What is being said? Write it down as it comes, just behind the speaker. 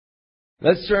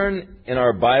Let's turn in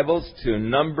our Bibles to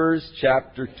Numbers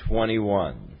chapter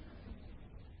 21.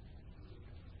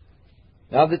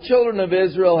 Now the children of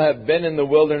Israel have been in the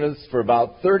wilderness for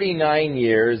about 39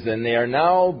 years, and they are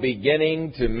now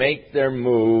beginning to make their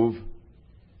move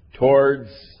towards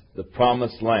the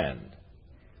promised land.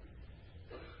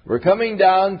 We're coming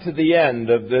down to the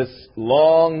end of this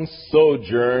long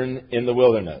sojourn in the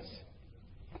wilderness.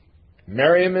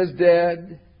 Miriam is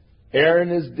dead, Aaron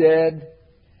is dead,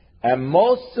 and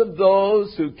most of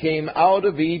those who came out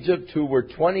of Egypt who were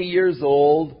 20 years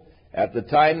old at the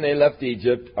time they left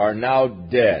Egypt are now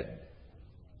dead.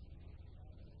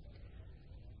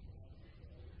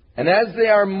 And as they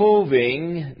are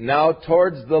moving now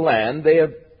towards the land, they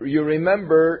have, you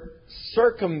remember,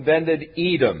 circumvented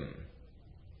Edom.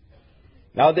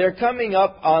 Now they're coming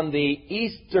up on the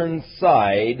eastern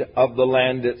side of the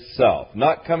land itself,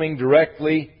 not coming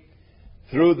directly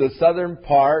through the southern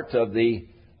part of the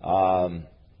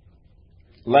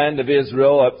land of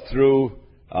Israel up through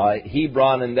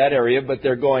Hebron and that area, but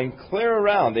they're going clear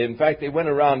around. In fact, they went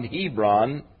around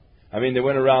Hebron. They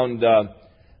went around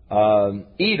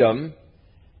Edom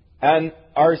and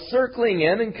are circling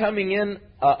in and coming in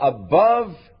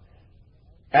above,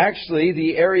 actually,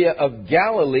 the area of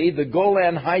Galilee, the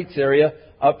Golan Heights area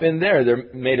up in there.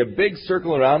 They're made a big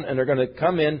circle around, and they're going to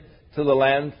come in to the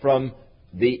land from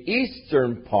the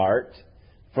eastern part,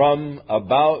 from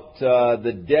about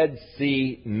the Dead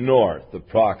Sea north,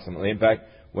 approximately. In fact,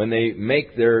 when they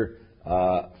make their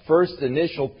first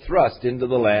initial thrust into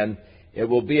the land, it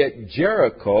will be at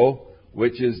Jericho,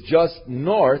 which is just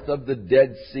north of the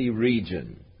Dead Sea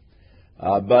region.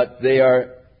 But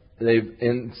they've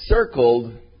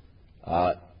encircled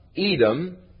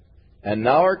Edom, and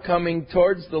now are coming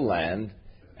towards the land,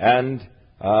 and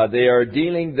they are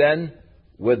dealing then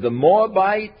with the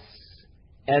Moabites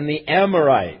and the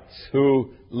Amorites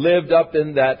who lived up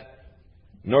in that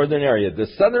northern area. The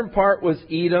southern part was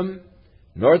Edom.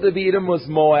 North of Edom was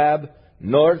Moab.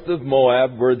 North of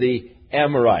Moab were the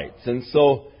Amorites. And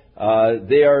so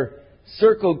they are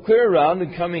circled clear around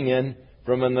and coming in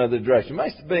from another direction. It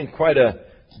must have been quite a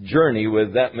journey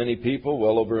with that many people,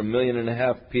 well over 1.5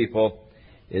 million people.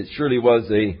 It surely was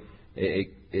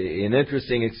an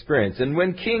interesting experience. And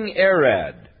when King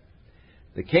Arad,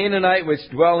 the Canaanite which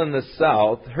dwell in the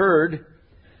south, heard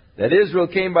that Israel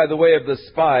came by the way of the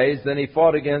spies, then he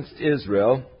fought against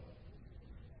Israel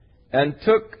and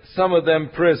took some of them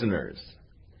prisoners.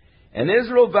 And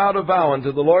Israel vowed a vow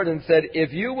unto the Lord and said,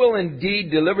 If you will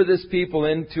indeed deliver this people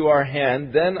into our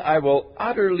hand, then I will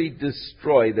utterly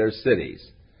destroy their cities.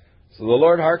 So the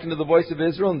Lord hearkened to the voice of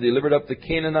Israel and delivered up the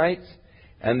Canaanites,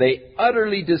 and they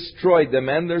utterly destroyed them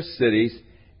and their cities,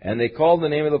 and they called the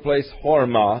name of the place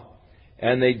Hormah.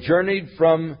 And they journeyed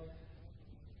from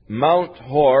Mount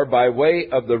Hor by way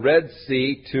of the Red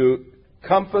Sea to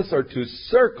compass or to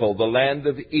circle the land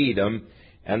of Edom,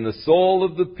 and the soul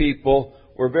of the people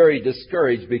were very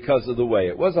discouraged because of the way.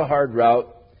 It was a hard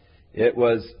route. It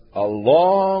was a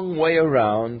long way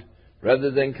around rather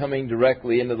than coming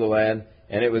directly into the land,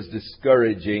 and it was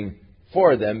discouraging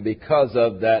for them because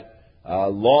of that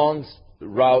long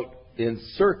route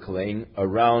encircling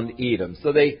around Edom.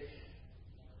 So they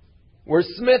were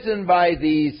smitten by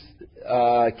these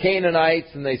Canaanites,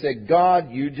 and they said,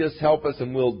 God, you just help us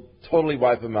and we'll totally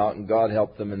wipe them out. And God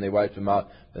helped them and they wiped them out.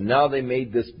 But now they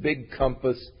made this big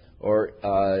compass or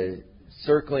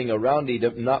circling around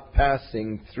Edom, not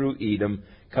passing through Edom,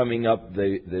 coming up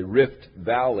the Rift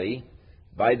Valley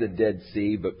by the Dead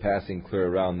Sea, but passing clear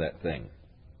around that thing.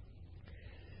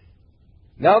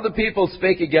 Now the people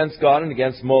spake against God and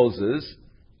against Moses,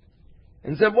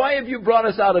 and said, Why have you brought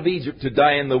us out of Egypt to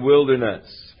die in the wilderness?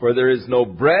 For there is no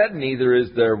bread, neither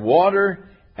is there water,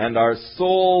 and our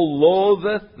soul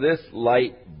loatheth this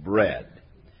light bread.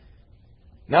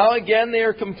 Now again they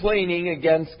are complaining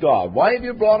against God. Why have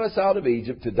you brought us out of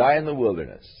Egypt to die in the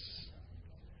wilderness?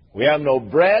 We have no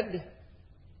bread,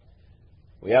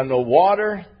 we have no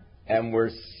water, and we're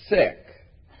sick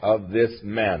of this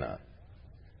manna,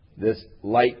 this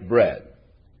light bread.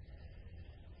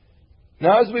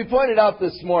 Now, as we pointed out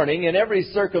this morning, in every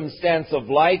circumstance of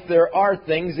life, there are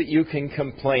things that you can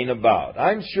complain about.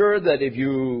 I'm sure that if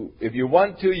you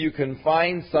want to, you can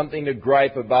find something to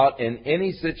gripe about in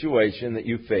any situation that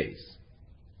you face.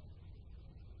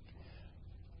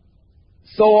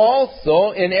 So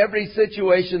also, in every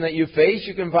situation that you face,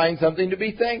 you can find something to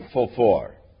be thankful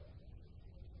for.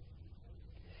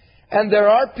 And there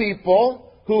are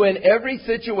people who in every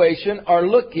situation are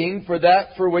looking for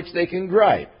that for which they can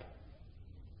gripe.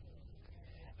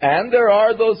 And there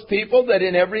are those people that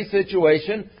in every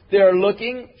situation, they are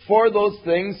looking for those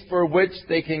things for which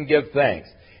they can give thanks.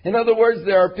 In other words,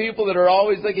 there are people that are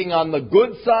always looking on the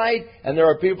good side, and there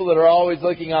are people that are always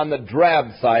looking on the drab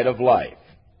side of life.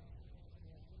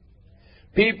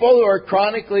 People who are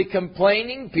chronically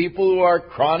complaining, people who are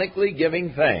chronically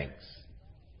giving thanks.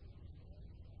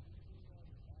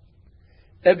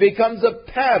 It becomes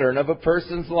a pattern of a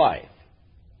person's life.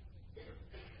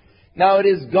 Now, it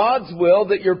is God's will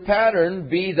that your pattern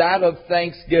be that of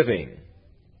thanksgiving.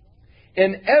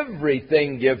 In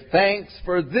everything give thanks,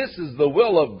 for this is the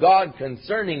will of God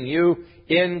concerning you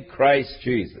in Christ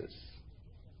Jesus.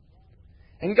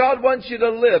 And God wants you to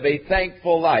live a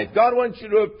thankful life. God wants you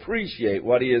to appreciate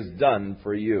what He has done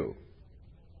for you.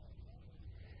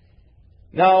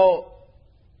 Now,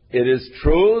 it is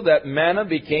true that manna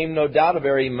became no doubt a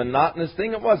very monotonous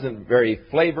thing. It wasn't very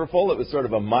flavorful. It was sort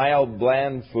of a mild,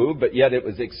 bland food, but yet it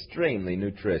was extremely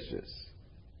nutritious.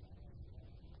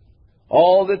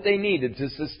 All that they needed to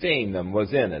sustain them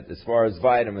was in it, as far as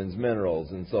vitamins, minerals,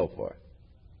 and so forth.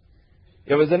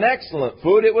 It was an excellent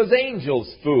food. It was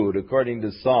angels' food, according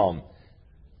to Psalm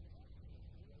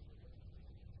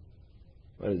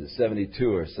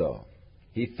 72 or so.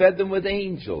 He fed them with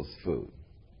angels' food.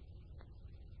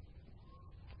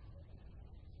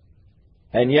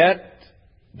 And yet,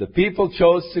 the people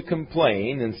chose to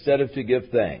complain instead of to give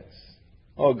thanks.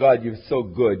 Oh, God, you're so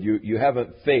good. You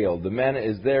haven't failed. The manna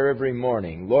is there every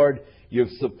morning. Lord, you've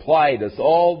supplied us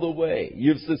all the way.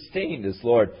 You've sustained us,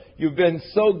 Lord. You've been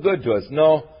so good to us.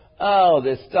 No, oh,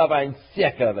 this stuff, I'm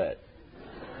sick of it.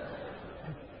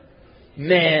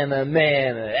 Manna.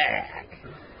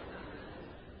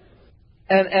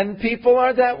 And people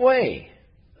are that way.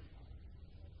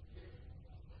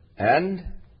 And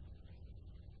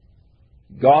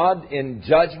God, in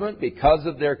judgment, because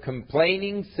of their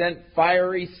complaining, sent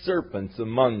fiery serpents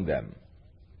among them.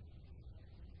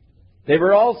 They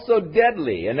were also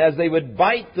deadly, and as they would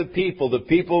bite the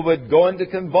people would go into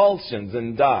convulsions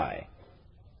and die.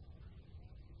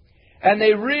 And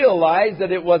they realized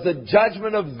that it was a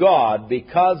judgment of God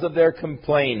because of their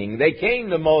complaining. They came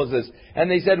to Moses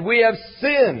and they said, "We have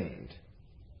sinned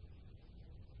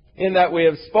in that we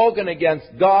have spoken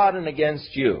against God and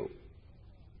against you."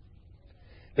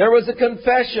 There was a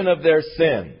confession of their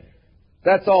sin.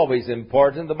 That's always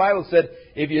important. The Bible said,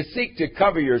 if you seek to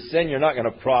cover your sin, you're not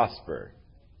going to prosper.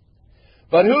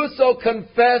 But whoso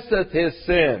confesseth his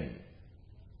sin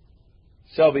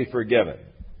shall be forgiven.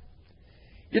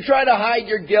 You try to hide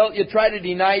your guilt, you try to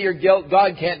deny your guilt,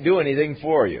 God can't do anything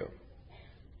for you.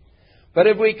 But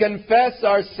if we confess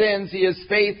our sins, He is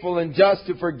faithful and just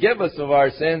to forgive us of our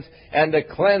sins and to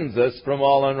cleanse us from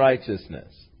all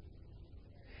unrighteousness.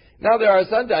 Now, there are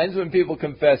sometimes when people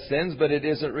confess sins, but it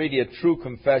isn't really a true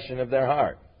confession of their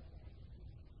heart.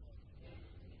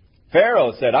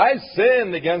 Pharaoh said, "I've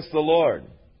sinned against the Lord."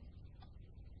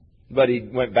 But he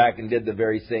went back and did the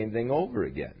very same thing over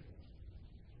again.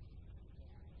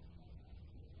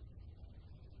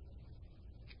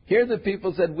 Here the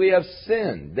people said, "We have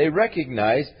sinned." They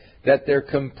recognized that their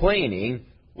complaining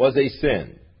was a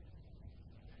sin,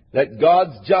 that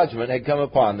God's judgment had come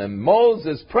upon them.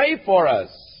 "Moses, pray for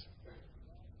us.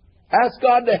 Ask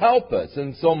God to help us."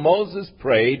 And so Moses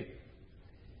prayed.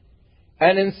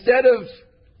 And instead of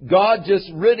God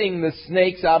just ridding the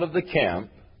snakes out of the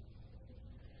camp,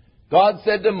 God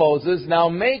said to Moses, "Now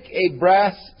make a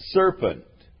brass serpent.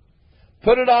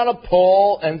 Put it on a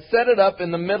pole and set it up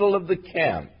in the middle of the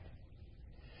camp.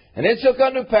 And it shall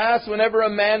come to pass whenever a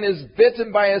man is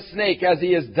bitten by a snake as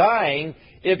he is dying,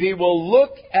 if he will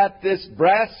look at this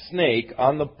brass snake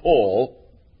on the pole,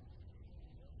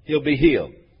 he'll be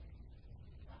healed."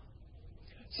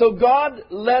 So God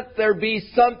let there be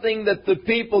something that the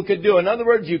people could do. In other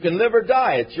words, you can live or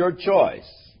die. It's your choice.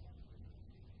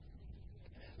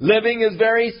 Living is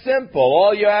very simple.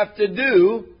 All you have to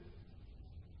do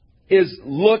is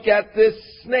look at this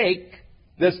snake,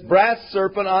 this brass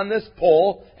serpent on this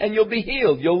pole, and you'll be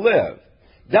healed. You'll live.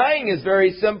 Dying is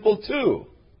very simple too.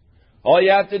 All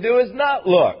you have to do is not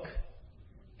look,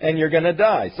 and you're going to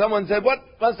die. Someone said, "What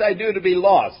must I do to be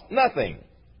lost?" Nothing.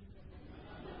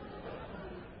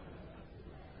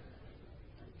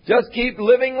 Just keep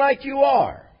living like you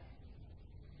are,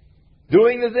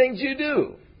 doing the things you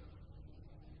do,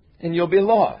 and you'll be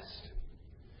lost.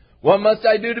 What must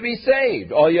I do to be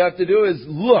saved? All you have to do is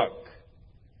look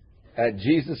at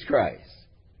Jesus Christ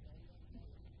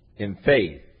in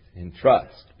faith, in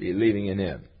trust, believing in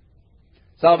Him.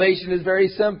 Salvation is very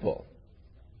simple.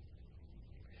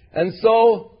 And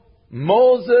so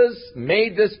Moses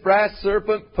made this brass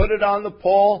serpent, put it on the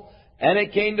pole, and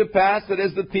it came to pass that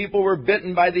as the people were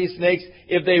bitten by these snakes,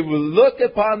 if they would look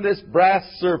upon this brass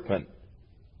serpent,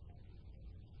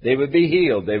 they would be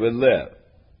healed, they would live.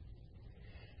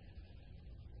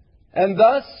 And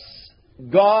thus,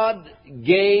 God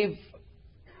gave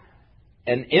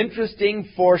an interesting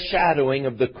foreshadowing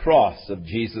of the cross of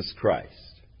Jesus Christ.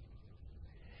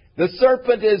 The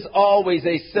serpent is always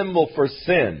a symbol for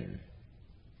sin,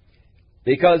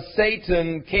 because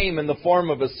Satan came in the form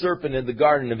of a serpent in the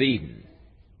Garden of Eden.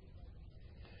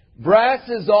 Brass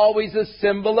is always a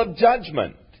symbol of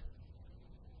judgment.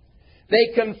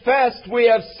 They confessed, "We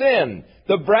have sinned."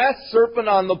 The brass serpent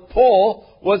on the pole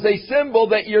was a symbol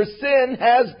that your sin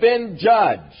has been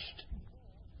judged.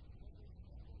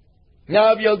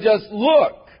 Now, if you'll just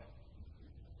look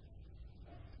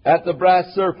at the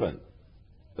brass serpent,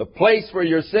 the place where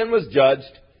your sin was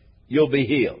judged, you'll be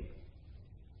healed.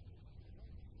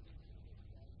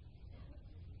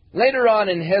 Later on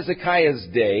in Hezekiah's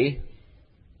day,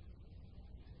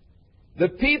 the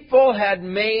people had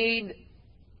made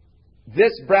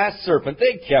this brass serpent.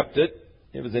 They kept it.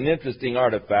 It was an interesting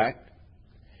artifact.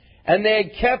 And they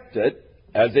had kept it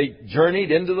as they journeyed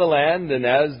into the land, and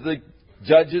as the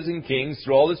judges and kings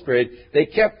through all this period, they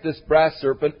kept this brass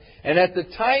serpent. And at the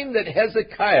time that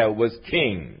Hezekiah was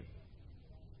king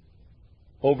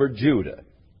over Judah,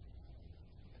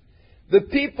 the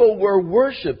people were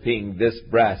worshiping this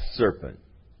brass serpent.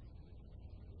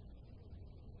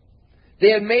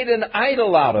 They had made an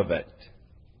idol out of it.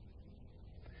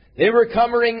 They were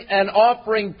coming and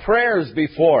offering prayers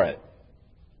before it,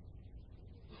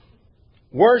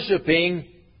 worshiping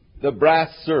the brass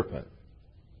serpent.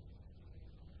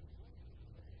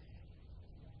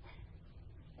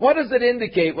 What does it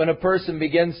indicate when a person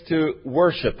begins to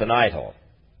worship an idol?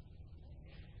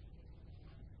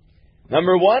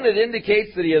 Number one, it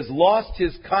indicates that he has lost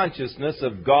his consciousness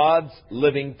of God's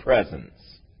living presence.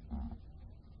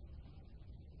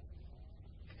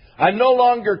 I'm no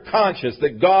longer conscious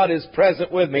that God is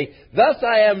present with me. Thus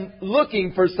I am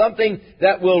looking for something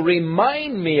that will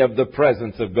remind me of the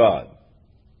presence of God.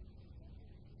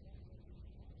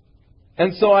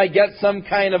 And so I get some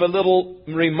kind of a little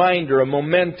reminder, a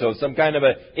memento, some kind of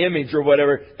an image or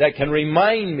whatever that can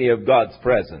remind me of God's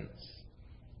presence.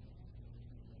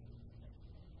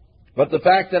 But the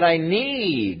fact that I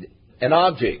need an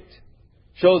object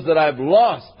shows that I've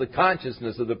lost the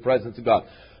consciousness of the presence of God.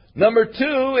 Number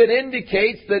two, it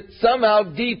indicates that somehow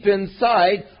deep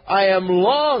inside I am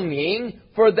longing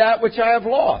for that which I have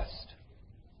lost.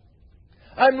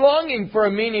 I'm longing for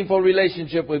a meaningful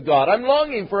relationship with God. I'm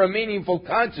longing for a meaningful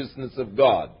consciousness of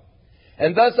God.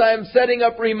 And thus I am setting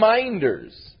up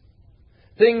reminders,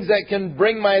 things that can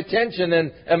bring my attention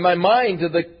and my mind to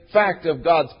the fact of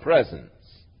God's presence.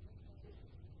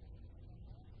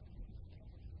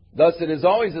 Thus, it is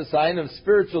always a sign of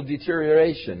spiritual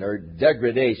deterioration or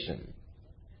degradation.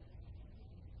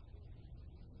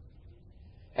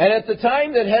 And at the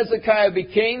time that Hezekiah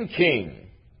became king,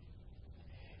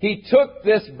 he took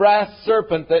this brass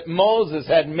serpent that Moses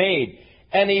had made,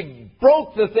 and he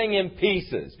broke the thing in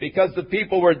pieces, because the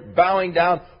people were bowing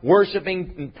down,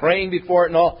 worshiping and praying before it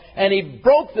and all. And he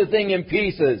broke the thing in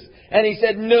pieces, and he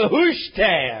said,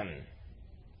 "Nehushtan,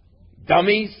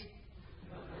 dummies."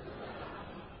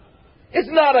 It's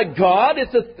not a god.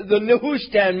 The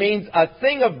Nehushtan means a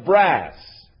thing of brass.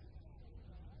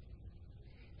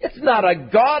 It's not a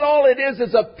god. All it is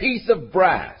a piece of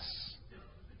brass.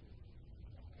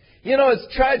 You know, it's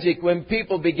tragic when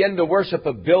people begin to worship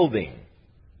a building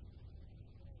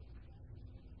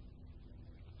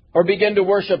or begin to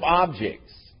worship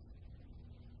objects.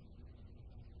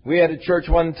 We had a church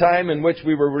one time in which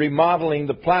we were remodeling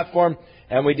the platform,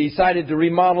 and we decided to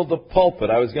remodel the pulpit.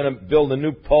 I was going to build a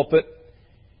new pulpit.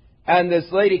 And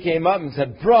this lady came up and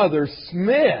said, "Brother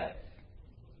Smith,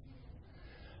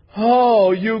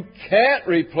 oh, you can't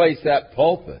replace that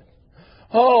pulpit.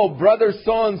 Oh, Brother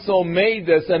so-and-so made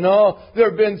this, and oh, there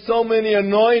have been so many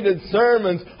anointed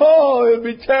sermons. Oh, it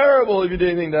would be terrible if you did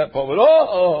anything to that pulpit.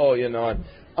 Oh, you know, and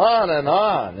on and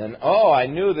on. And oh, I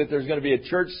knew that there's going to be a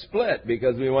church split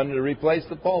because we wanted to replace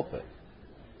the pulpit.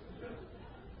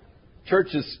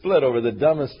 Churches split over the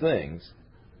dumbest things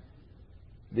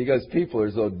because people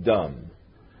are so dumb.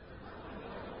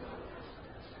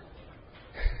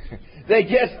 They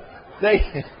get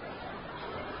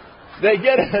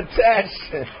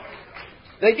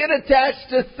attached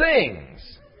to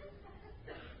things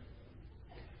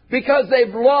because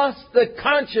they've lost the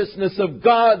consciousness of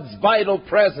God's vital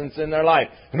presence in their life.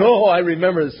 And oh, I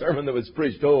remember the sermon that was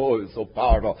preached. Oh, it was so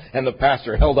powerful. And the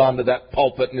pastor held on to that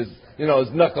pulpit, and his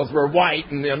knuckles were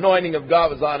white, and the anointing of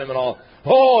God was on him and all.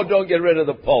 Oh, don't get rid of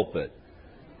the pulpit.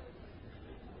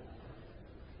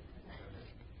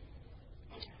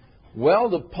 Well,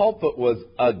 the pulpit was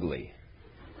ugly.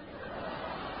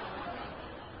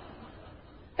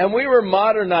 And we were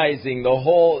modernizing the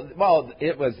whole, well,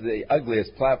 it was the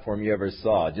ugliest platform you ever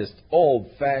saw. Just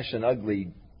old-fashioned, ugly,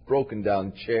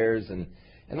 broken-down chairs. And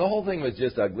the whole thing was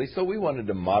just ugly. So we wanted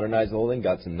to modernize the whole thing,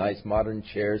 got some nice modern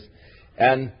chairs.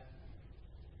 And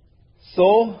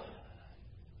so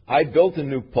I built a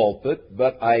new pulpit,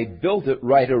 but I built it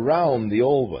right around the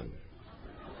old one.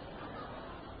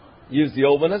 Used the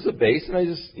old one as a base, and I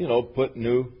just, put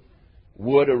new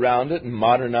wood around it and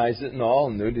modernized it and all,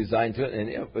 and new design to it, and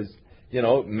it was,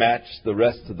 matched the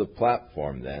rest of the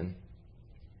platform then.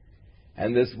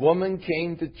 And this woman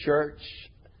came to church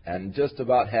and just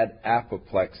about had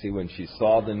apoplexy when she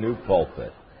saw the new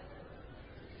pulpit.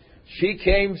 She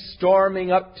came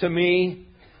storming up to me,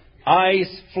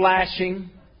 eyes flashing,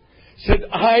 said,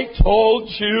 "I told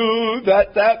you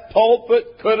that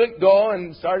pulpit couldn't go,"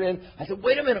 and started in. I said,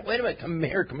 wait a minute, come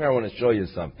here, I want to show you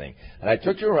something. And I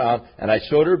took her around, and I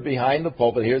showed her behind the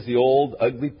pulpit. Here's the old,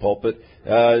 ugly pulpit.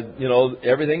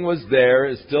 Everything was there.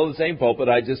 It's still the same pulpit.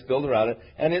 I just built around it,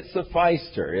 and it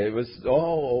sufficed her. It was,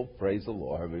 praise the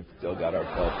Lord, we've still got our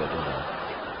pulpit.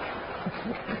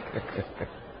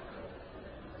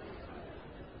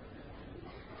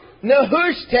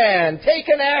 Nehushtan, take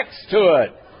an axe to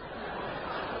it.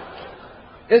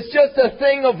 It's just a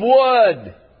thing of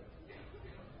wood.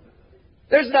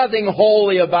 There's nothing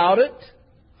holy about it.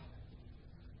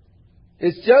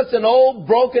 It's just an old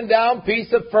broken down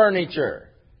piece of furniture.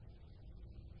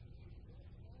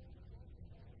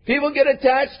 People get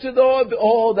attached to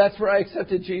that's where I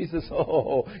accepted Jesus.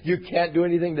 You can't do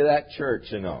anything to that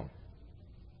church, It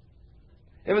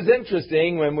was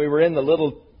interesting when we were in the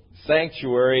little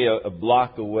sanctuary a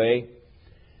block away.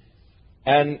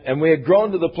 And we had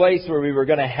grown to the place where we were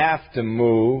going to have to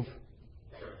move.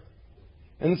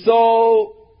 And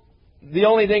so the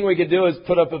only thing we could do is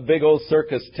put up a big old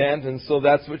circus tent. And so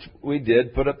that's what we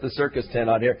did, put up the circus tent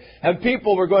out here. And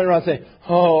people were going around saying,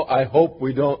 I hope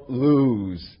we don't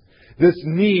lose this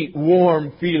neat,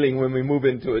 warm feeling when we move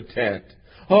into a tent.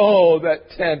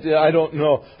 That tent, I don't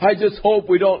know. I just hope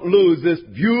we don't lose this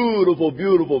beautiful,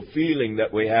 beautiful feeling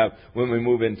that we have when we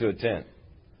move into a tent.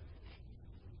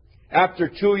 After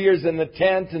 2 years in the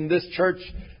tent and this church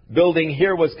building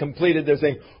here was completed, they're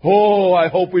saying, I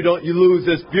hope we don't lose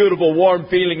this beautiful warm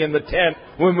feeling in the tent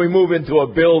when we move into a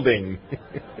building.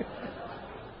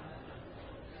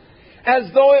 As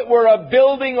though it were a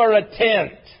building or a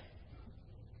tent.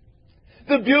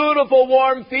 The beautiful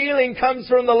warm feeling comes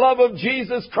from the love of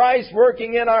Jesus Christ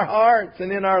working in our hearts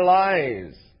and in our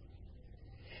lives.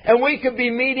 And we could be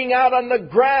meeting out on the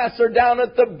grass or down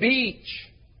at the beach.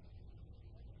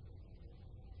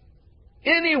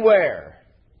 Anywhere.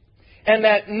 And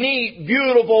that neat,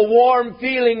 beautiful, warm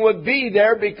feeling would be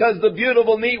there because the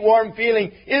beautiful, neat, warm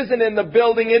feeling isn't in the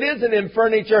building, it isn't in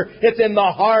furniture, it's in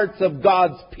the hearts of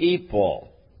God's people.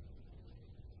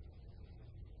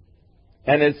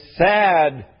 And it's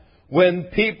sad when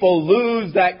people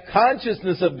lose that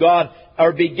consciousness of God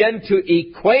or begin to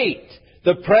equate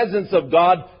the presence of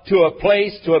God to a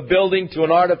place, to a building, to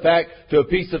an artifact, to a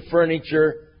piece of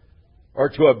furniture, or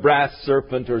to a brass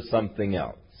serpent or something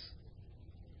else.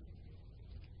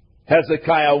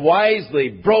 Hezekiah wisely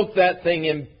broke that thing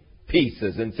in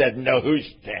pieces and said,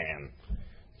 Nehushtan,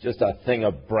 it's just a thing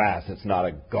of brass. It's not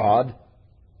a god.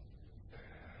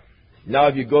 Now,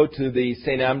 if you go to the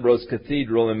St. Ambrose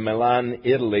Cathedral in Milan,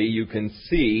 Italy, you can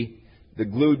see the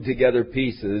glued together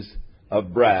pieces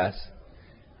of brass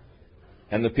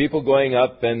and the people going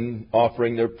up and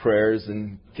offering their prayers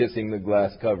and kissing the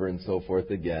glass cover and so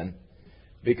forth again.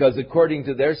 Because according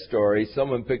to their story,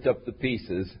 someone picked up the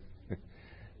pieces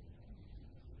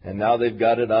and now they've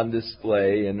got it on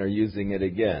display and are using it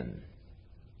again.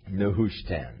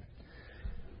 Nehushtan.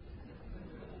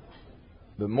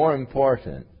 But more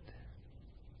important,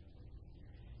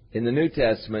 in the New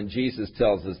Testament, Jesus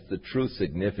tells us the true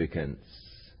significance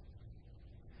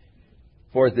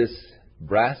for this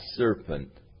brass serpent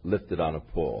lifted on a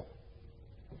pole.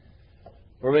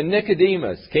 For when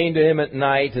Nicodemus came to him at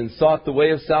night and sought the way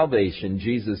of salvation,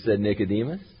 Jesus said,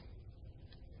 Nicodemus,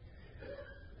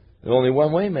 there's only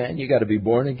one way, man. You got to be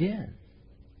born again.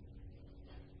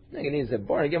 Nicodemus said,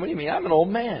 born again? What do you mean? I'm an old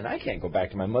man. I can't go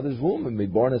back to my mother's womb and be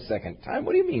born a second time.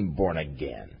 What do you mean, born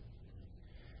again?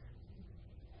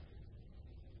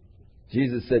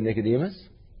 Jesus said, Nicodemus,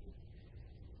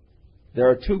 there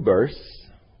are two births,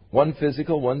 one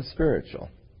physical, one spiritual.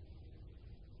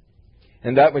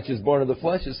 And that which is born of the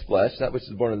flesh is flesh, that which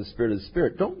is born of the spirit is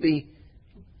spirit. Don't be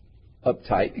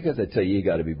uptight because I tell you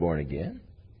got to be born again.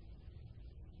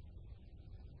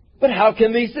 But how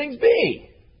can these things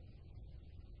be?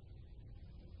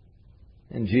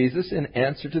 And Jesus, in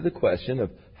answer to the question of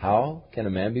How can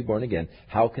a man be born again?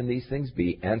 How can these things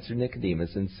be? Answered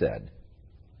Nicodemus and said,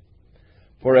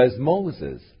 For as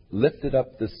Moses lifted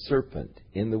up the serpent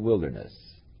in the wilderness,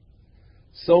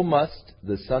 so must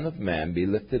the Son of Man be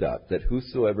lifted up, that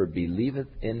whosoever believeth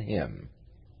in him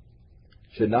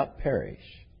should not perish,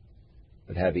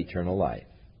 but have eternal life.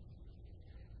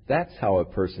 That's how a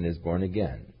person is born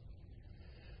again.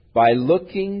 By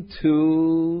looking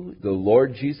to the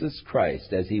Lord Jesus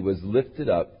Christ as he was lifted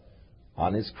up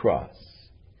on his cross,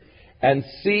 and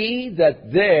see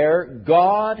that there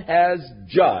God has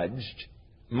judged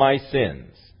my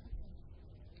sins.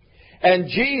 And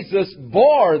Jesus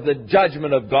bore the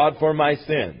judgment of God for my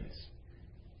sins.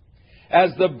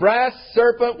 As the brass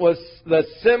serpent was the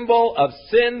symbol of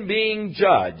sin being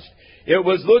judged, it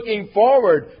was looking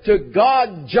forward to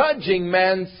God judging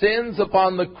man's sins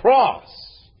upon the cross.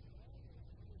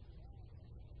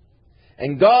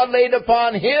 And God laid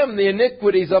upon him the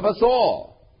iniquities of us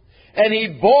all. And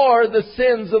he bore the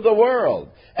sins of the world.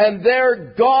 And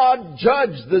there God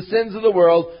judged the sins of the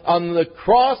world on the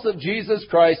cross of Jesus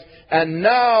Christ. And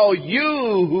now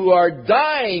you who are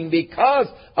dying because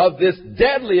of this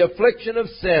deadly affliction of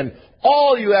sin,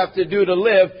 all you have to do to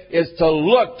live is to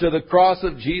look to the cross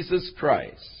of Jesus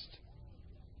Christ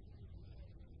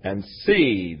and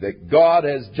see that God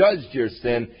has judged your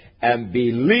sin and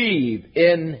believe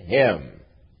in him.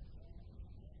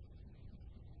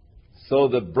 So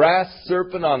the brass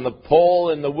serpent on the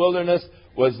pole in the wilderness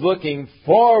was looking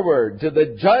forward to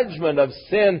the judgment of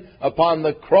sin upon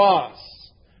the cross,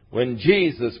 when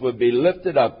Jesus would be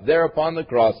lifted up there upon the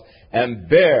cross and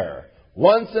bear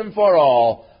once and for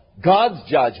all God's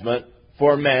judgment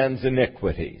for man's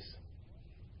iniquities.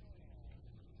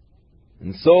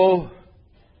 And so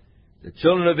the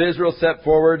children of Israel set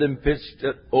forward and pitched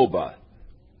at Obah.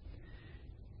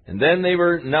 And then they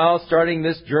were now starting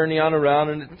this journey on around,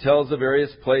 and it tells of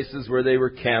various places where they were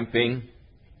camping.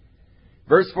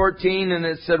 Verse 14, and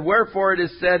it said, Wherefore it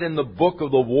is said in the book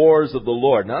of the wars of the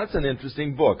Lord. Now that's an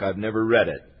interesting book. I've never read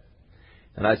it.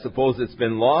 And I suppose it's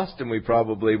been lost, and we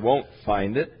probably won't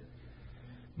find it.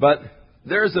 But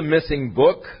there's a missing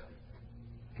book.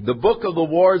 The book of the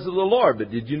wars of the Lord.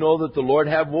 But did you know that the Lord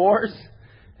had wars?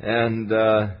 And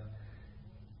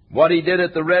what he did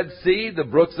at the Red Sea, the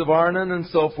brooks of Arnon, and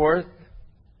so forth.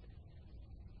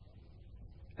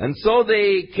 And so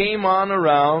they came on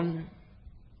around,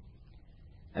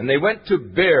 and they went to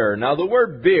Beer. Now the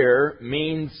word Beer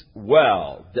means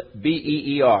well.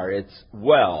 B-E-E-R. It's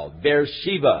well.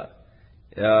 Beersheba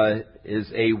is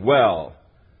a well.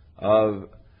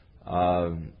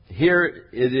 Here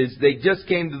it is, they just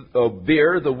came to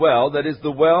Beer, the well, that is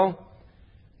the well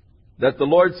that the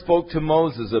Lord spoke to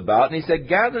Moses about. And he said,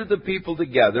 Gather the people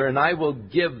together, and I will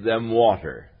give them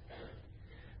water.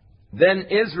 Then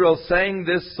Israel sang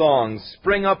this song,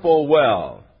 Spring up, O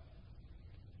well,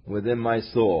 within my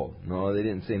soul. No, they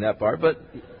didn't sing that part, but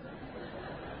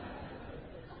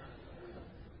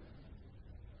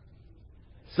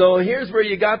so here's where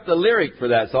you got the lyric for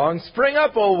that song. Spring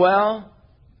up, O well.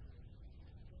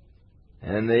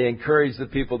 And they encouraged the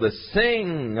people to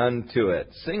sing unto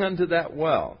it. Sing unto that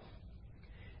well.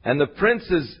 And the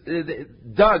princes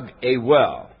dug a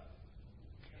well.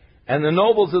 And the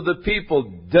nobles of the people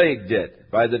digged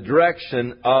it by the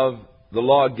direction of the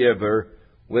lawgiver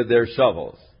with their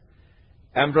shovels.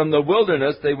 And from the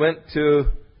wilderness they went to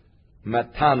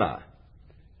Mattanah,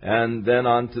 and then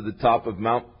on to the top of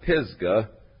Mount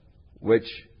Pisgah,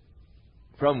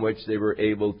 from which they were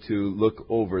able to look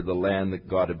over the land that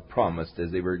God had promised,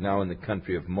 as they were now in the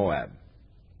country of Moab.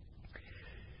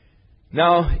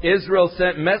 Now Israel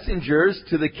sent messengers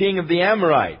to the king of the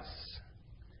Amorites,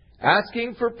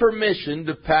 asking for permission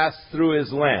to pass through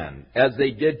his land, as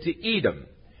they did to Edom.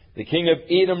 The king of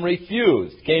Edom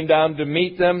refused, came down to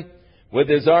meet them with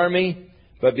his army,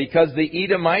 but because the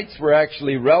Edomites were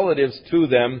actually relatives to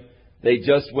them, they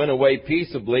just went away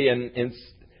peaceably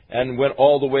and went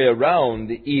all the way around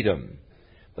Edom.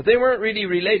 But they weren't really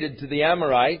related to the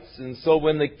Amorites, and so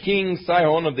when the king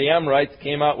Sihon of the Amorites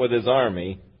came out with his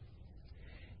army,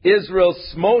 Israel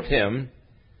smote him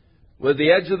with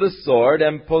the edge of the sword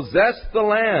and possessed the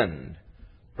land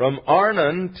from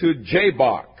Arnon to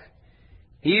Jabbok,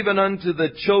 even unto the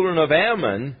children of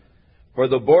Ammon, for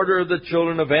the border of the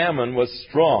children of Ammon was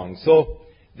strong. So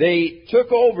they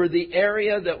took over the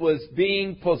area that was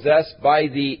being possessed by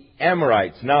the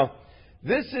Amorites. Now,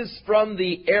 this is from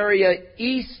the area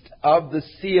east of the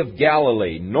Sea of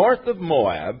Galilee, north of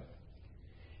Moab.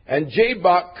 And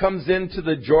Jabbok comes into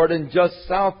the Jordan just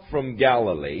south from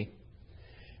Galilee.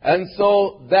 And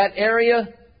so that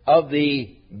area of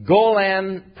the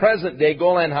Golan, present-day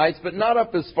Golan Heights, but not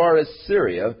up as far as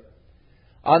Syria,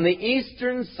 On the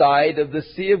eastern side of the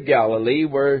Sea of Galilee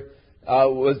was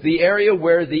the area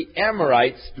where the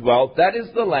Amorites dwelt. That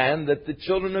is the land that the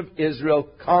children of Israel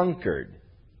conquered.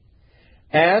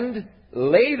 And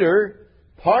later,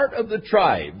 part of the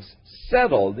tribes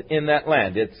settled in that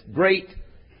land. It's great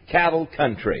cattle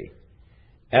country.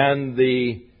 And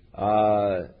the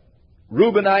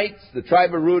Reubenites, the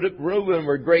tribe of Reuben,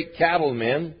 were great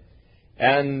cattlemen,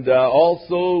 and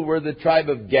also were the tribe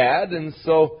of Gad. And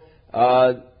so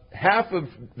half of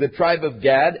the tribe of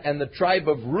Gad and the tribe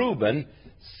of Reuben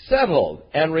settled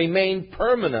and remained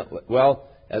permanently. Well,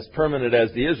 as permanent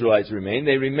as the Israelites remained.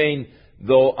 They remained,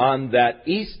 though, on that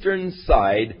eastern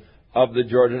side of the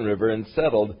Jordan River and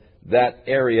settled that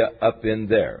area up in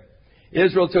there.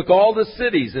 Israel took all the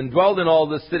cities and dwelled in all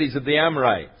the cities of the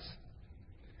Amorites.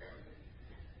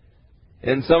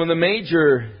 In some of the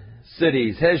major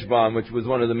cities, Heshbon, which was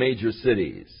one of the major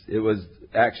cities, it was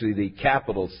actually the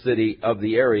capital city of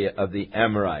the area of the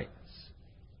Amorites.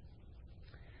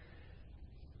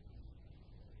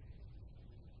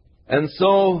 And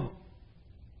so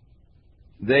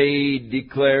they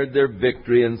declared their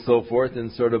victory and so forth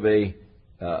in sort of a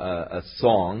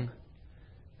song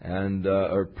and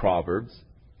or proverbs.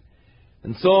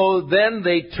 And so then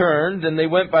they turned and they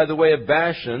went by the way of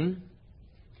Bashan.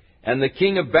 And the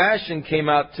king of Bashan came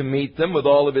out to meet them with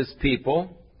all of his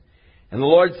people. And the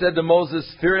Lord said to Moses,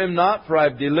 "Fear him not, for I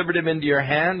have delivered him into your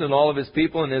hand and all of his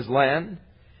people and his land.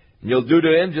 And you'll do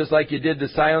to him just like you did to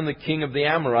Sihon, the king of the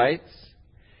Amorites."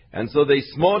 And so they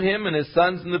smote him and his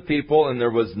sons and the people, and there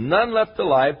was none left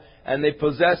alive, and they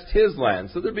possessed his land.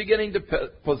 So they're beginning to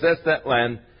possess that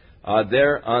land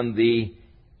there on the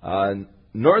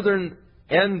northern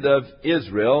end of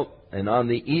Israel and on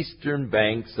the eastern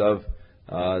banks of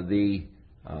the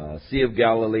Sea of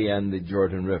Galilee and the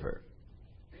Jordan River.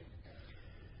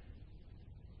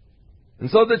 And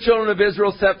so the children of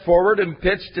Israel set forward and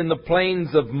pitched in the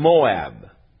plains of Moab,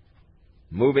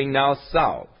 moving now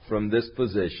south from this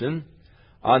position.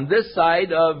 On this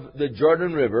side of the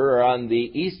Jordan River, or on the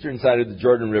eastern side of the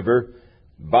Jordan River,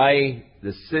 by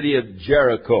the city of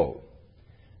Jericho.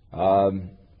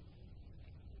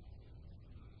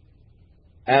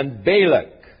 And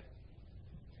Balak,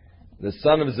 the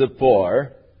son of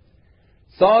Zippor,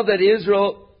 saw that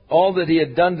Israel, all that he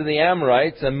had done to the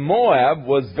Amorites, and Moab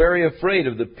was very afraid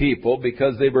of the people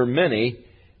because they were many,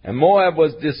 and Moab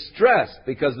was distressed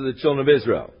because of the children of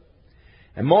Israel.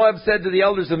 And Moab said to the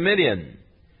elders of Midian,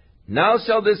 "Now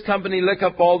shall this company lick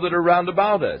up all that are round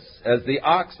about us, as the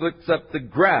ox licks up the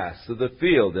grass of the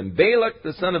field." And Balak,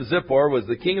 the son of Zippor, was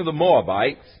the king of the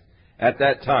Moabites at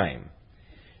that time.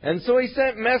 And so he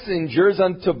sent messengers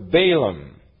unto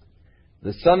Balaam,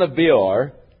 the son of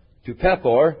Beor, to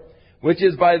Pethor, which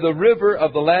is by the river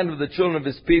of the land of the children of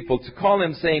his people, to call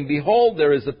him, saying, "Behold,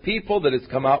 there is a people that has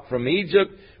come out from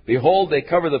Egypt. Behold, they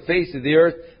cover the face of the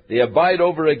earth. They abide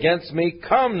over against me.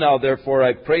 Come now, therefore,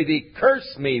 I pray thee,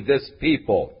 curse me this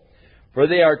people. For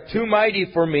they are too mighty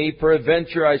for me.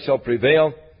 Peradventure I shall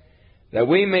prevail, that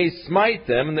we may smite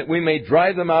them, and that we may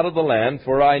drive them out of the land.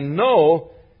 For I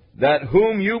know that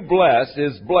whom you bless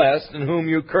is blessed, and whom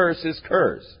you curse is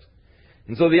cursed."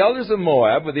 And so the elders of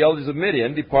Moab, with the elders of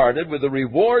Midian, departed with the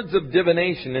rewards of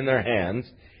divination in their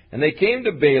hands. And they came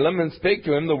to Balaam, and spake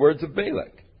to him the words of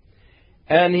Balak.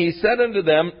 And he said unto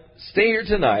them, "Stay here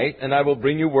tonight, and I will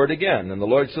bring you word again. And the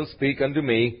Lord shall speak unto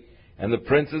me." And the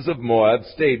princes of Moab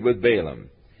stayed with Balaam.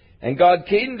 And God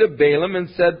came to Balaam and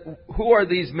said, "Who are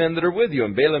these men that are with you?"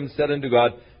 And Balaam said unto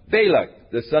God,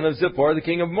 "Balak, the son of Zippor, the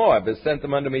king of Moab, has sent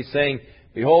them unto me, saying,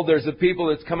 Behold, there's a people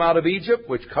that's come out of Egypt,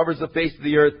 which covers the face of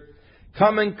the earth.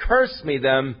 Come and curse me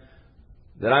them,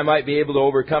 that I might be able to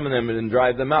overcome them and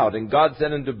drive them out." And God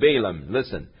said unto Balaam,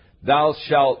 "Listen, thou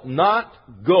shalt not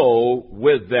go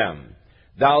with them.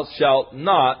 Thou shalt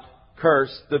not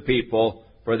curse the people,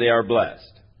 for they are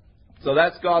blessed." So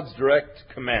that's God's direct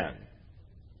command.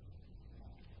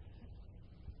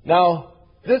 Now,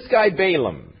 this guy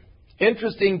Balaam,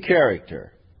 interesting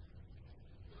character.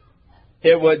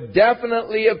 It would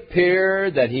definitely appear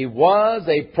that he was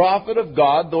a prophet of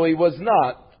God, though he was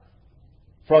not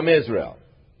from Israel.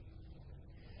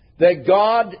 That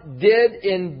God did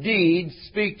indeed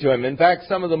speak to him. In fact,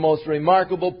 some of the most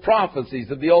remarkable prophecies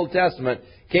of the Old Testament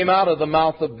came out of the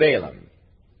mouth of Balaam.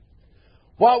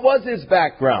 What was his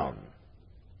background?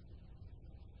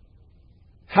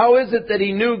 How is it that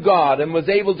he knew God and was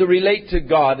able to relate to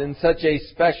God in such a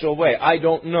special way? I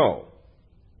don't know.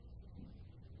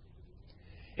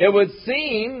 It would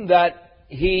seem that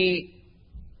he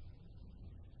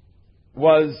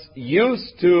was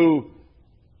used to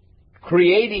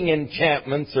creating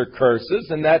enchantments or curses,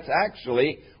 and that's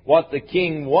actually what the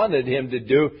king wanted him to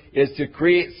do is to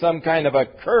create some kind of a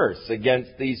curse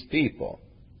against these people.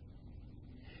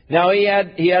 Now he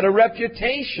had a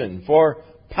reputation for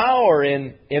power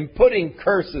in putting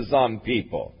curses on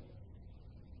people.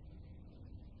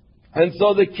 And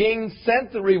so the king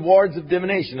sent the rewards of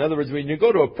divination. In other words, when you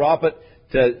go to a prophet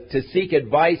to seek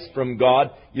advice from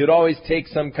God, you'd always take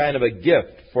some kind of a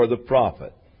gift for the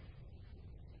prophet.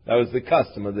 That was the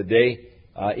custom of the day.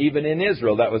 Even in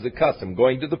Israel, that was a custom.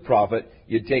 Going to the prophet,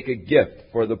 you'd take a gift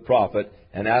for the prophet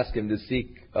and ask him to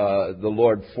seek the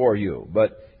Lord for you.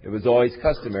 But it was always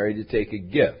customary to take a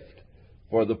gift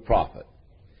for the prophet.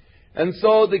 And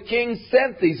so the king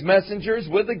sent these messengers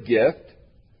with a gift,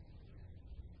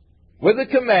 with a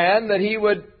command that he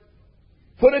would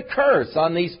put a curse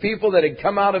on these people that had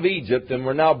come out of Egypt and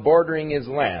were now bordering his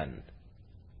land.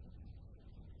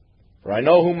 For I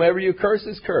know whomever you curse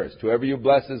is cursed, whoever you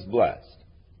bless is blessed.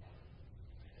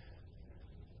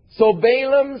 So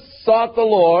Balaam sought the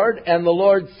Lord, and the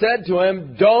Lord said to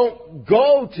him, don't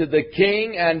go to the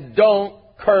king and don't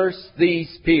curse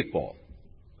these people.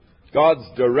 God's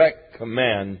direct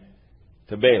command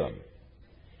to Balaam.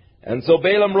 And so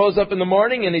Balaam rose up in the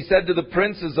morning, and he said to the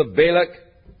princes of Balak,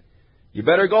 you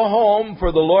better go home,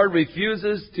 for the Lord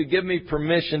refuses to give me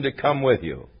permission to come with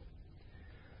you.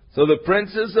 So the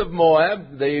princes of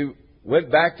Moab, they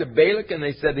went back to Balak, and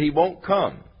they said, he won't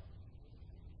come.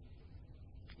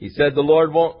 He said the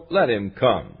Lord won't let him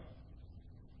come.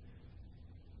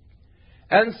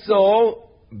 And so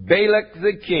Balak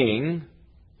the king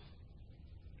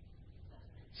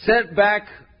sent back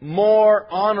more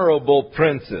honorable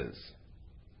princes,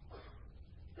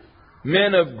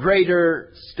 men of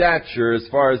greater stature as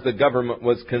far as the government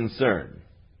was concerned.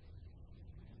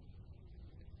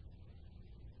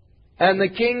 And the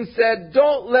king said,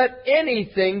 don't let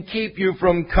anything keep you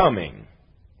from coming,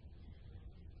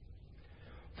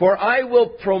 for I will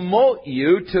promote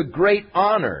you to great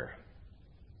honor,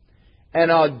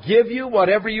 and I'll give you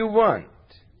whatever you want.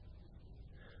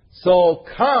 So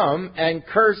come and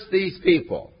curse these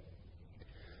people.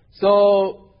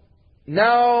 So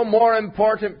now more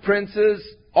important princes,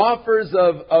 offers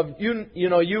of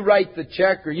you write the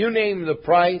check or you name the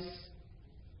price.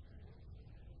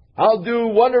 I'll do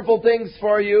wonderful things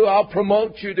for you. I'll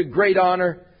promote you to great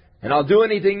honor, and I'll do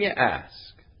anything you ask.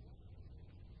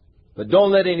 But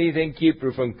don't let anything keep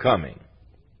you from coming.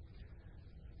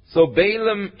 So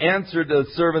Balaam answered the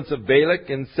servants of Balak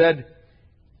and said,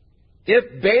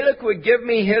 if Balak would give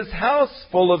me his house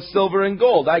full of silver and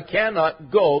gold, I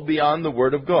cannot go beyond the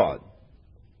word of God.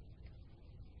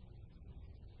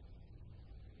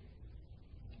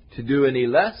 To do any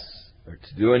less or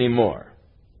to do any more.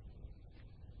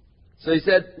 So he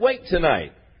said, wait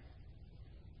tonight,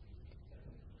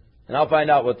 and I'll find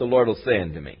out what the Lord will say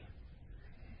unto me.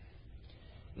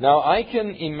 Now I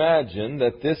can imagine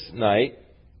that this night,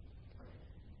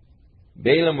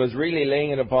 Balaam was really laying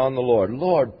it upon the Lord.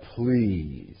 Lord,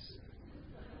 please.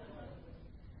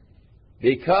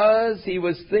 Because he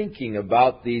was thinking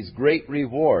about these great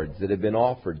rewards that had been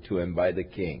offered to him by the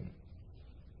king.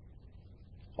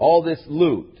 All this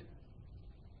loot.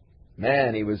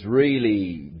 Man, he was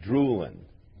really drooling.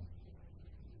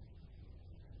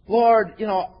 Lord,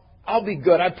 I'll be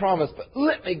good, I promise, but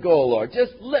let me go, Lord.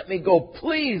 Just let me go.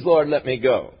 Please, Lord, let me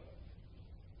go.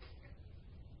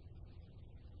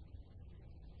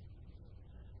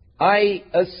 I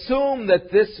assume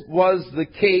that this was the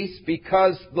case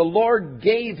because the Lord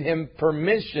gave him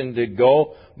permission to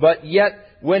go, but yet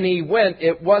when he went,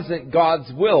 it wasn't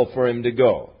God's will for him to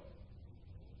go.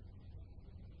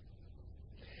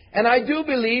 And I do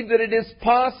believe that it is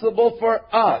possible for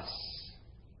us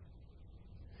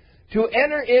to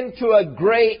enter into a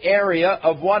gray area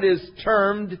of what is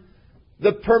termed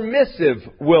the permissive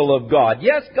will of God.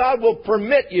 Yes, God will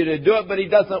permit you to do it, but He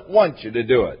doesn't want you to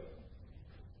do it.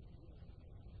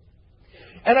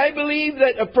 And I believe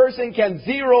that a person can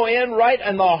zero in right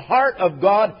in the heart of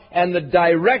God and the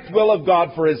direct will of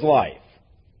God for his life.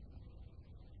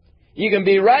 You can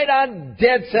be right on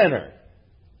dead center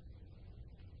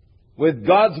with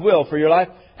God's will for your life.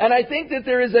 And I think that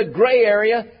there is a gray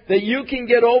area that you can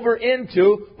get over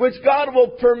into, which God will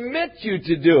permit you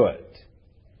to do it.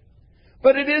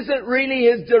 But it isn't really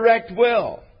His direct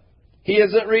will. He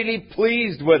isn't really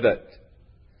pleased with it.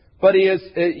 But He is,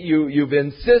 you've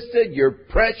insisted, you're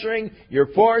pressuring,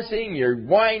 you're forcing, you're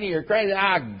whining, you're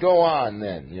crying. Go on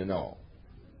then,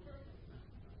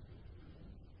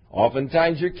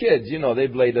 Oftentimes your kids,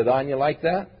 they've laid it on you like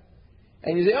that.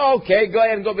 And you say, okay, go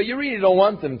ahead and go, but you really don't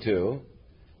want them to.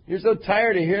 You're so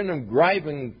tired of hearing them gripe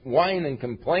and whine and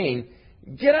complain.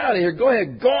 Get out of here. Go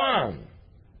ahead. Go on.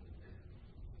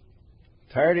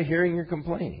 Tired of hearing your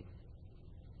complaining.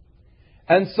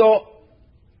 And so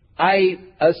I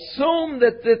assume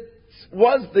that this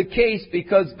was the case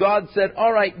because God said,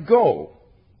 all right, go.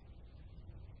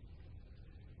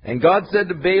 And God said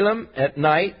to Balaam at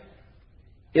night,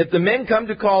 if the men come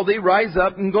to call thee, rise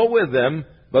up and go with them,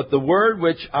 but the word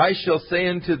which I shall say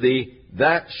unto thee,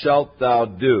 that shalt thou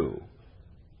do.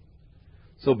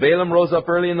 So Balaam rose up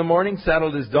early in the morning,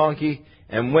 saddled his donkey,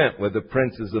 and went with the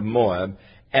princes of Moab.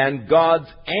 And God's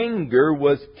anger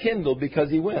was kindled because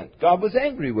he went. God was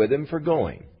angry with him for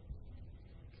going.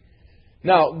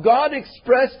 Now, God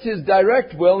expressed His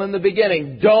direct will in the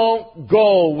beginning. Don't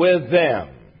go with them.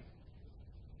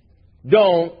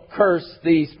 Don't curse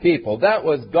these people. That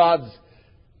was God's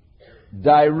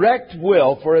direct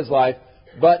will for his life.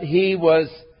 But he was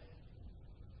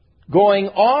going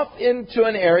off into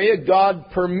an area. God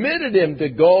permitted him to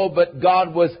go, but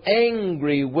God was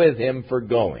angry with him for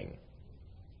going.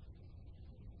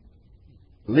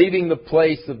 Leaving the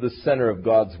place of the center of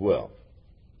God's will.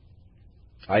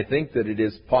 I think that it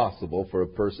is possible for a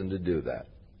person to do that.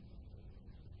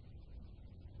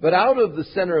 But out of the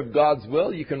center of God's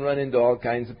will, you can run into all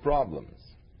kinds of problems.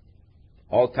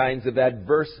 All kinds of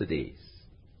adversities.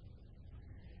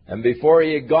 And before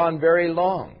he had gone very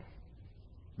long,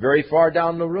 very far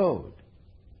down the road,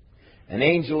 an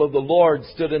angel of the Lord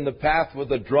stood in the path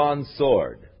with a drawn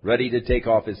sword, ready to take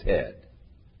off his head.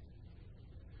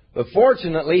 But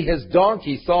fortunately, his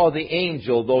donkey saw the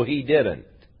angel, though he didn't.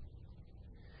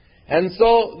 And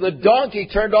so the donkey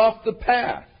turned off the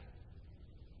path.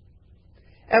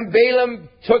 And Balaam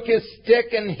took his stick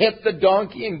and hit the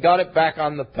donkey and got it back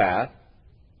on the path.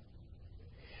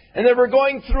 And they were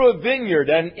going through a vineyard,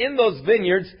 and in those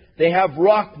vineyards, they have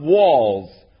rock walls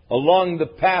along the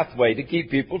pathway to keep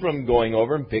people from going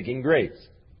over and picking grapes.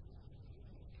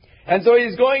 And so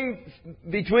he's going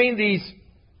between these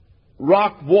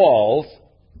rock walls,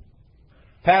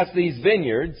 past these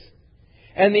vineyards,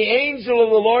 and the angel of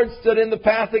the Lord stood in the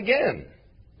path again.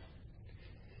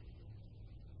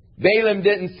 Balaam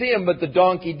didn't see him, but the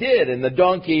donkey did. And the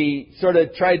donkey sort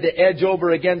of tried to edge over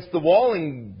against the wall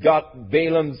and got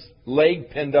Balaam's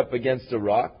leg pinned up against a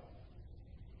rock.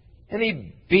 And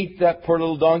he beat that poor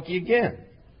little donkey again.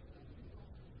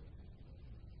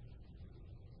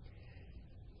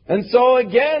 And so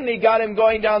again, he got him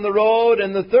going down the road.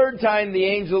 And the third time, the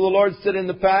angel of the Lord stood in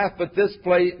the path. But this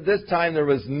time, there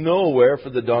was nowhere for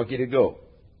the donkey to go.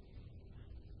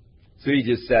 So he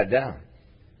just sat down.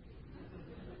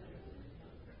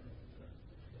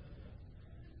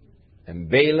 And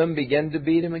Balaam began to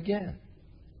beat him again.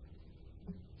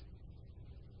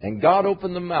 And God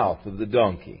opened the mouth of the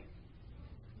donkey.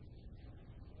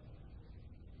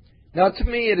 Now, to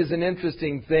me, it is an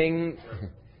interesting thing,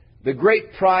 the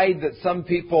great pride that some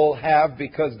people have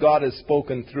because God has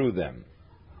spoken through them.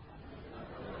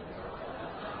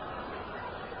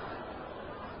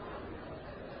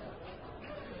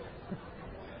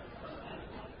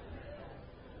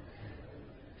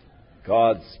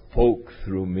 God spoke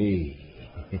through me.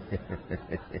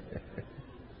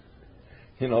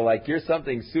 You know, like you're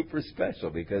something super special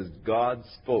because God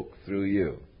spoke through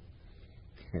you.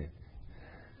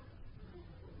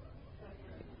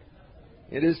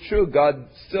 It is true, God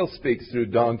still speaks through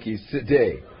donkeys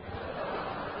today.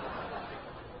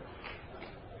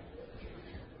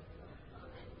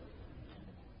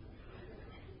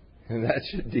 And that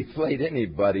should deflate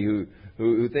anybody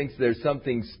who thinks there's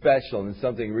something special and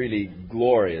something really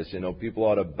glorious. You know, people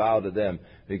ought to bow to them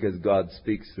because God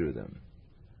speaks through them.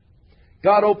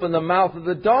 God opened the mouth of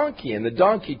the donkey, and the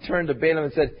donkey turned to Balaam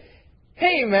and said,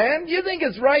 "Hey, man, do you think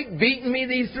it's right beating me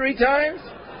these 3 times?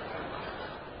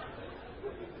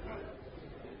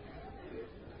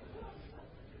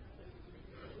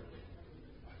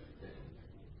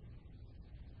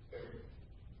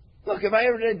 Look, have I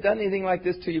ever done anything like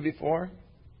this to you before?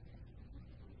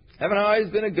 Haven't I always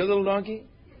been a good little donkey?"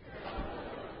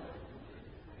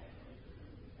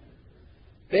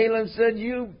 Balaam said,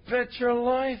 "You bet your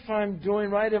life I'm doing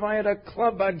right. If I had a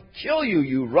club, I'd kill you,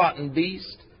 you rotten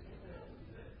beast."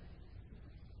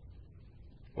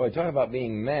 Boy, talk about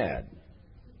being mad.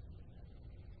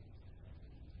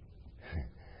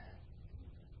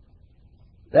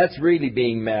 That's really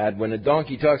being mad when a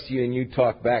donkey talks to you and you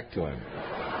talk back to him.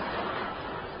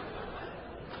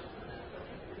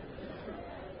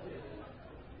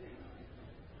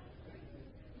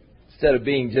 Instead of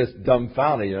being just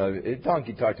dumbfounded, you know, if a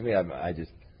donkey talked to me, I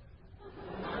just,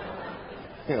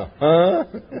 you know, huh?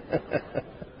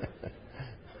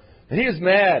 And he was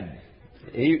mad.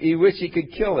 He wished he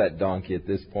could kill that donkey at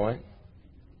this point.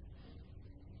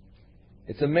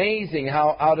 It's amazing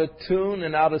how out of tune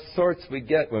and out of sorts we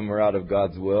get when we're out of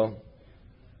God's will.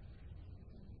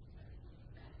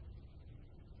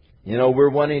 You know, we're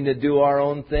wanting to do our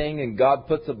own thing, and God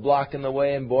puts a block in the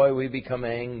way, and boy, we become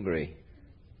angry.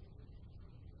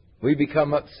 We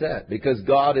become upset because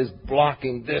God is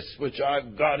blocking this which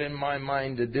I've got in my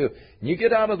mind to do. And you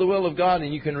get out of the will of God,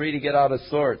 and you can really get out of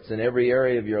sorts in every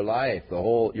area of your life.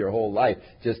 Your whole life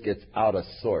just gets out of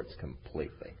sorts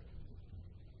completely.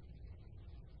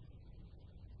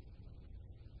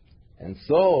 And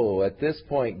so, at this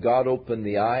point, God opened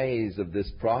the eyes of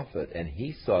this prophet, and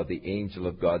he saw the angel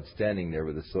of God standing there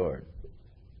with a sword.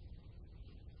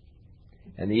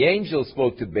 And the angel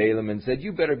spoke to Balaam and said,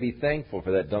 "You better be thankful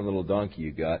for that dumb little donkey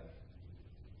you got.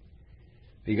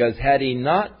 Because had he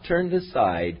not turned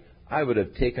aside, I would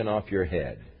have taken off your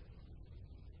head."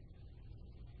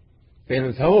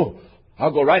 Balaam said, "Oh, I'll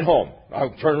go right home.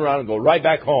 I'll turn around and go right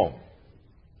back home."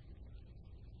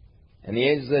 And the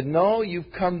angel said, "No,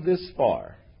 you've come this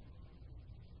far.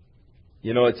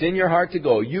 You know, it's in your heart to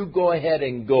go. You go ahead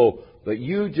and go, but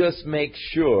you just make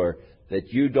sure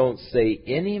that you don't say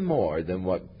any more than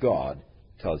what God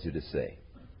tells you to say."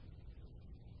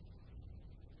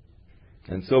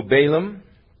 And so Balaam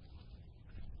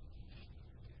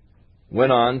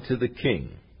went on to the king.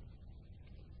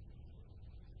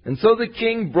 And so the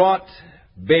king brought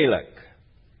Balak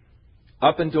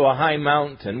up into a high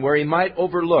mountain where he might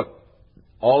overlook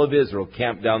all of Israel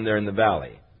camped down there in the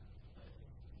valley.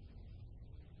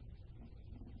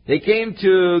 They came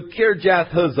to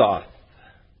Kirjath-Huzoth,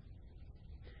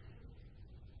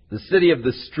 the city of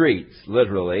the streets,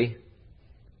 literally.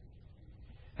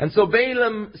 And so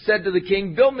Balaam said to the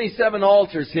king, "Build me 7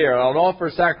 altars here, and I'll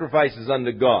offer sacrifices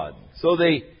unto God." So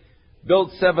they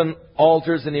built 7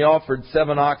 altars, and he offered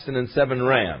 7 oxen and 7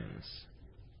 rams.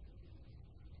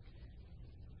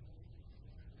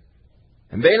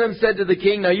 And Balaam said to the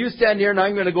king, "Now you stand here, and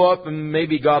I'm going to go up, and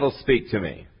maybe God will speak to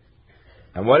me.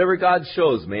 And whatever God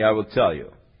shows me, I will tell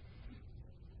you."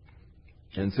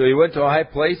 And so he went to a high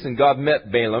place, and God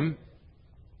met Balaam.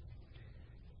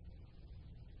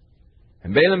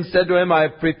 And Balaam said to him,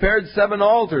 "I've prepared 7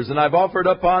 altars, and I've offered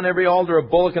upon every altar a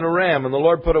bullock and a ram." And the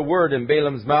Lord put a word in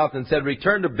Balaam's mouth and said,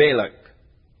 "Return to Balak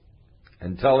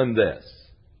and tell him this."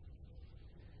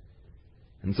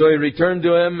 And so he returned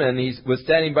to him, and he was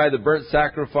standing by the burnt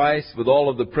sacrifice with all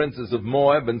of the princes of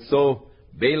Moab. And so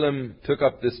Balaam took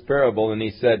up this parable, and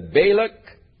he said,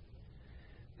 "Balak,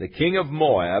 the king of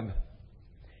Moab,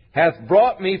 hath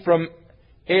brought me from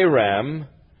Aram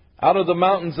out of the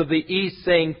mountains of the east,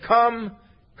 saying, Come,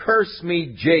 curse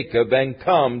me, Jacob, and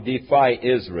come, defy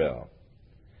Israel.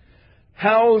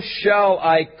 How shall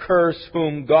I curse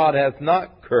whom God hath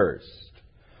not cursed?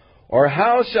 Or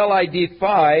how shall I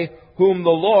defy whom the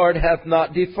Lord hath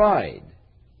not defied?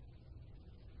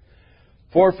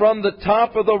 For from the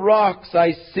top of the rocks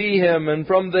I see him, and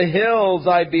from the hills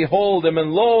I behold him,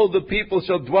 and lo, the people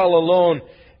shall dwell alone,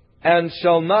 and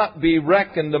shall not be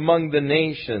reckoned among the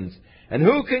nations. And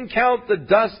who can count the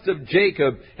dust of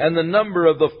Jacob, and the number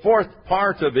of the 4th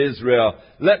part of Israel?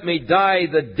 Let me die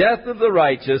the death of the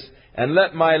righteous, and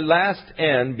let my last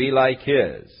end be like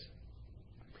his."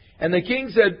 And the king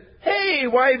said, "Hey,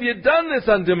 why have you done this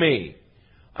unto me?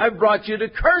 I've brought you to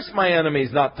curse my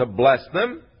enemies, not to bless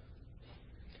them."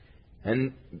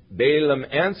 And Balaam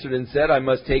answered and said, "I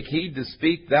must take heed to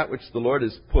speak that which the Lord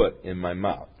has put in my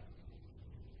mouth."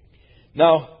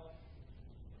 Now,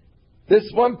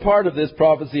 this one part of this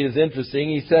prophecy is interesting.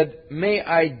 He said, "May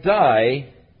I die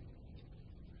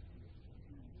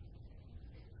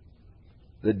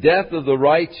the death of the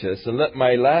righteous, and let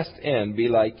my last end be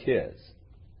like his."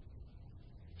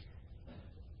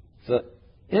 It's an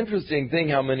interesting thing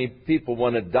how many people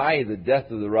want to die the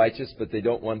death of the righteous, but they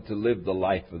don't want to live the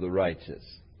life of the righteous.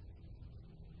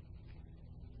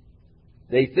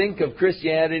 They think of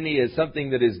Christianity as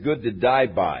something that is good to die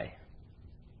by.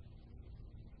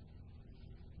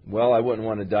 Well, I wouldn't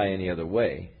want to die any other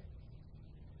way.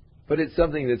 But it's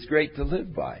something that's great to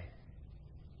live by.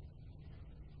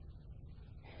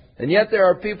 And yet there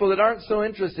are people that aren't so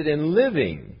interested in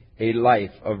living a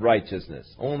life of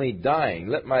righteousness, only dying.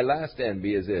 Let my last end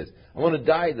be as is. I want to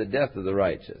die the death of the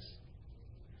righteous.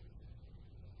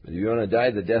 But if you want to die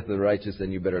the death of the righteous,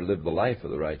 then you better live the life of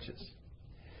the righteous.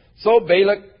 So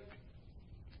Balak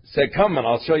said, "Come and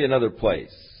I'll show you another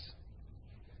place.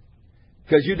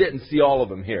 Because you didn't see all of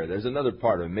them here. There's another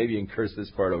part of them. Maybe you can curse this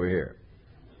part over here."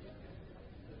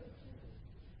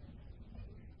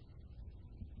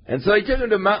 And so he took him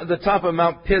to the top of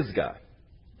Mount Pisgah.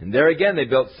 And there again they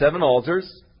built 7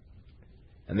 altars.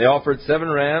 And they offered 7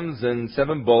 rams and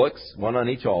 7 bullocks, one on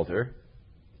each altar.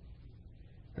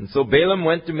 And so Balaam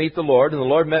went to meet the Lord, and the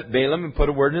Lord met Balaam and put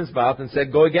a word in his mouth and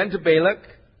said, "Go again to Balak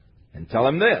and tell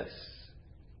him this."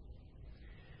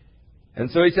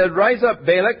 And so he said, "Rise up,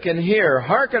 Balak, and hear.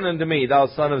 Hearken unto me, thou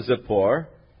son of Zippor.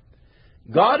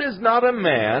 God is not a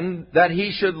man that he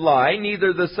should lie,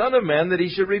 neither the son of man that he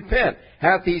should repent.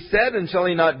 Hath he said, and shall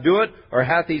he not do it? Or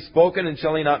hath he spoken, and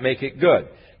shall he not make it good?"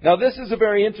 Now this is a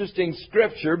very interesting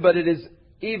scripture, but it is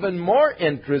even more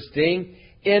interesting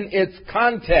in its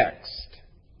context.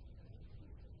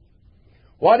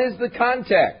 What is the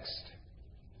context?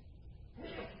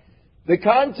 The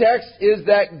context is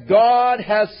that God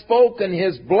has spoken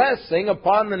His blessing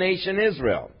upon the nation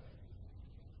Israel.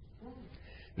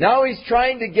 Now He's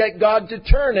trying to get God to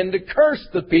turn and to curse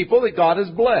the people that God has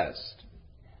blessed.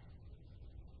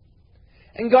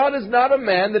 And God is not a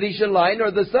man that He should lie,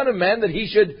 nor the Son of Man that He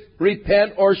should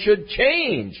repent or should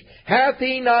change. Hath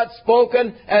He not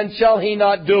spoken, and shall He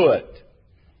not do it?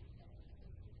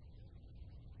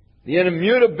 The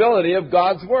immutability of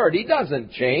God's Word. He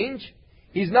doesn't change.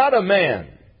 He's not a man.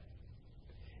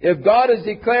 If God has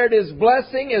declared His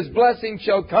blessing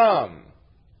shall come.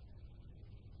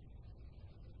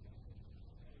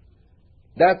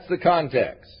 That's the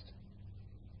context.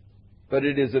 But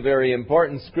it is a very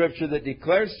important scripture that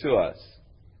declares to us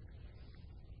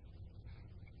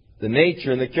the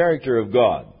nature and the character of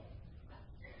God.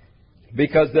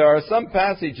 Because there are some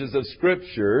passages of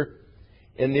Scripture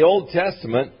in the Old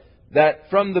Testament that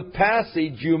from the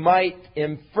passage you might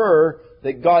infer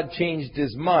that God changed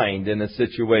His mind in a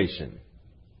situation.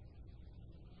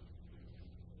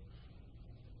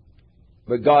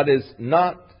 But God is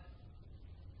not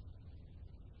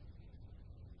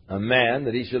a man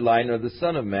that He should lie, nor the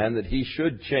Son of Man that He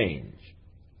should change.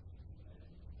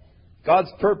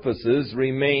 God's purposes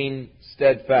remain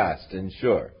steadfast and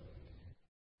sure.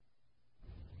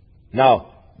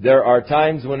 Now, there are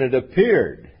times when it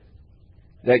appeared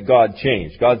that God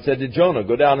changed. God said to Jonah,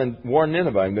 "Go down and warn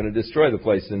Nineveh. I'm going to destroy the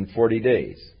place in 40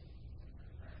 days.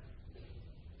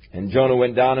 And Jonah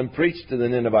went down and preached to the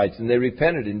Ninevites, and they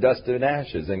repented in dust and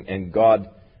ashes, and God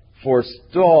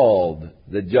forestalled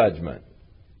the judgment.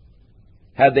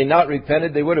 Had they not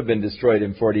repented, they would have been destroyed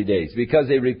in 40 days. Because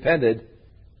they repented,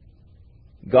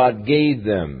 God gave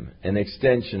them an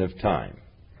extension of time.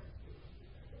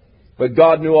 But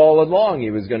God knew all along He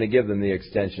was going to give them the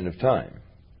extension of time.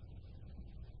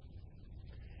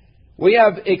 We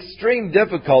have extreme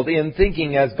difficulty in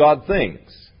thinking as God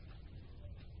thinks.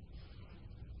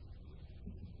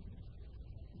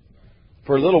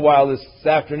 For a little while this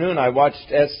afternoon, I watched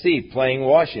SC playing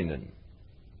Washington.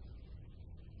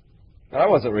 I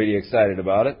wasn't really excited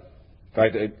about it. In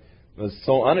fact, I was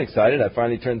so unexcited, I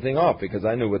finally turned the thing off because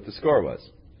I knew what the score was.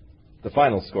 The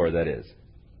final score, that is.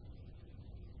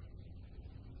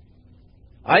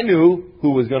 I knew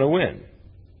who was going to win.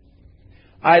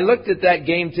 I looked at that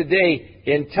game today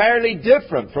entirely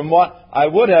different from what I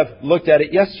would have looked at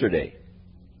it yesterday.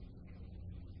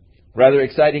 Rather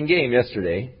exciting game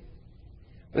yesterday.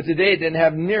 But today it didn't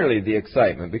have nearly the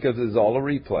excitement because it was all a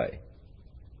replay.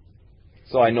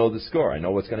 So I know the score. I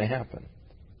know what's going to happen.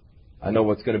 I know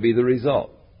what's going to be the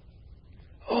result.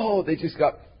 Oh, they just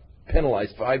got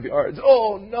penalized 5 yards.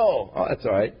 Oh, no. Oh, that's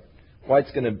all right.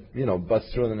 White's going to, bust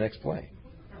through in the next play.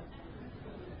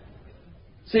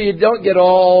 So you don't get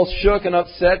all shook and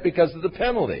upset because of the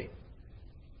penalty.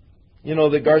 You know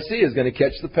that Garcia is going to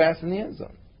catch the pass in the end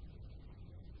zone.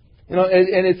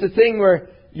 And it's a thing where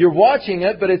you're watching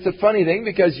it, but it's a funny thing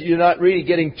because you're not really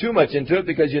getting too much into it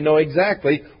because you know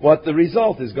exactly what the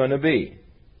result is going to be.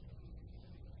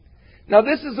 Now,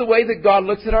 this is the way that God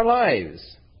looks at our lives.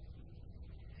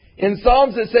 In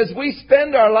Psalms it says we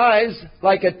spend our lives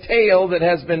like a tale that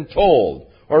has been told,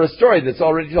 or a story that's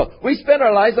already told. We spend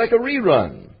our lives like a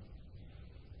rerun.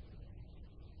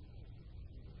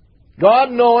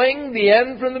 God, knowing the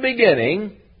end from the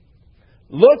beginning,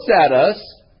 looks at us,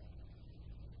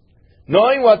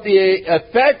 knowing what the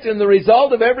effect and the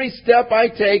result of every step I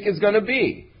take is going to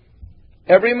be.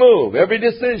 Every move, every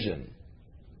decision.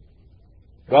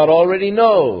 God already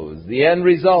knows the end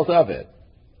result of it.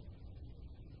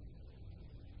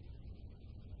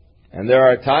 And there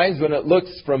are times when it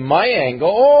looks from my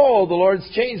angle, oh, the Lord's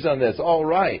changed on this. All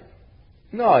right.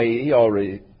 No, He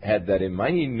already had that in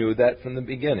mind. He knew that from the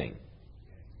beginning.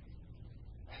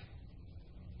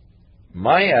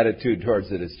 My attitude towards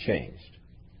it has changed.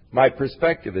 My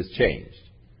perspective has changed.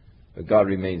 But God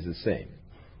remains the same.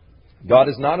 God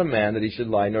is not a man that He should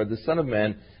lie, nor the Son of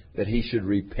Man that He should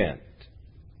repent.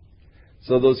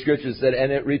 So those scriptures said,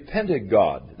 and it repented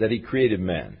God that He created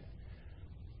man.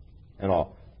 And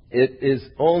all. it is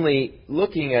only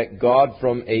looking at God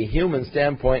from a human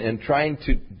standpoint and trying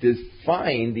to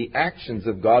define the actions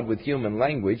of God with human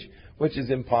language, which is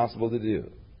impossible to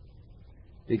do.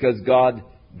 Because God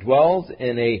dwells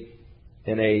in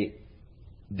a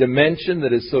dimension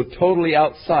that is so totally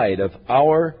outside of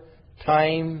our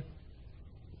time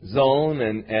zone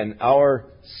and our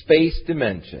space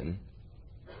dimension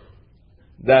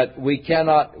that we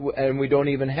cannot, and we don't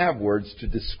even have words to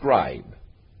describe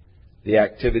the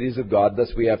activities of God.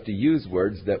 Thus we have to use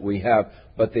words that we have,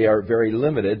 but they are very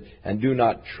limited and do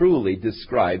not truly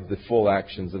describe the full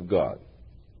actions of God.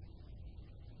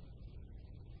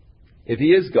 If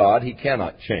He is God, He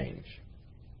cannot change.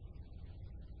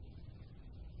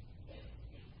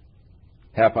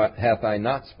 Hath I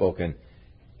not spoken,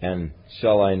 and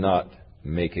shall I not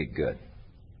make it good?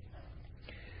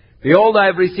 Behold, I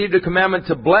have received a commandment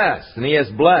to bless, and He has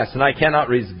blessed, and I cannot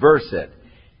reverse it.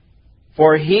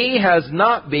 For He has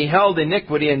not beheld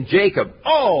iniquity in Jacob.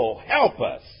 Oh, help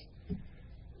us!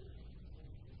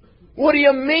 What do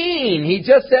you mean? He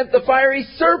just sent the fiery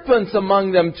serpents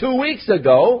among them 2 weeks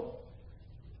ago.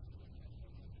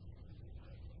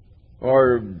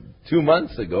 Or 2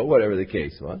 months ago, whatever the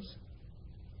case was.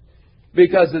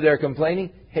 Because of their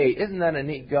complaining. Hey, isn't that a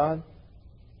neat God?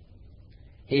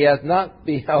 He hath not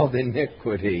beheld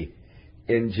iniquity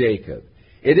in Jacob.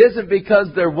 It isn't because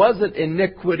there wasn't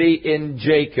iniquity in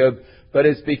Jacob, but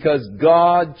it's because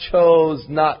God chose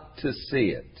not to see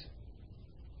it.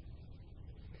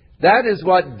 That is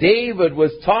what David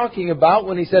was talking about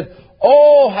when he said,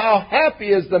 "Oh, how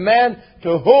happy is the man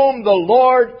to whom the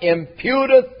Lord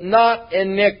imputeth not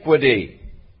iniquity."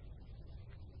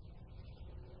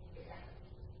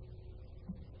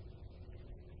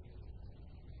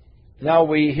 Now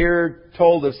we hear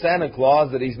told of Santa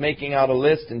Claus that he's making out a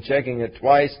list and checking it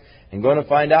twice and going to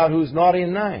find out who's naughty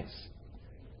and nice.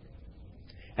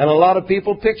 And a lot of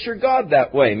people picture God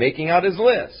that way, making out his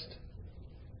list.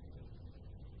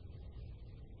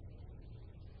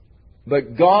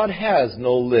 But God has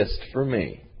no list for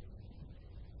me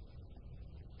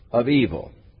of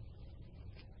evil.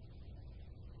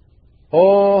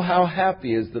 Oh, how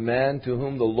happy is the man to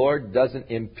whom the Lord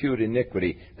doesn't impute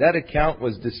iniquity. That account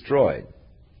was destroyed.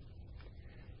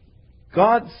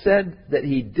 God said that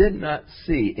He did not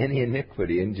see any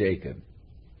iniquity in Jacob.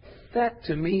 That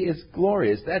to me is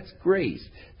glorious. That's grace.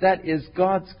 That is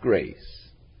God's grace.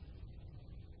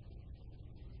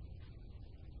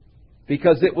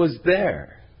 Because it was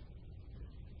there.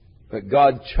 But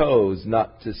God chose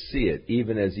not to see it,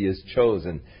 even as He has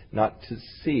chosen not to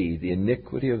see the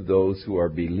iniquity of those who are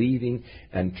believing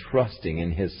and trusting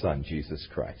in His Son, Jesus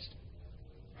Christ.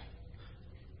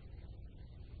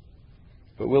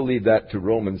 But we'll leave that to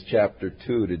Romans chapter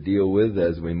 2 to deal with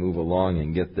as we move along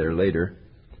and get there later.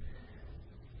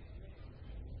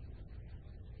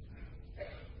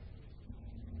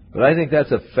 But I think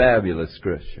that's a fabulous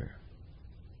scripture.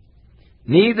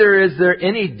 Neither is there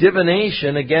any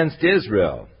divination against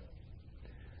Israel.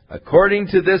 According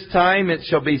to this time it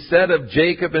shall be said of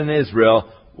Jacob and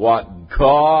Israel, what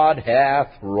God hath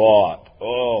wrought.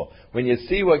 Oh, when you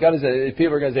see what God has said,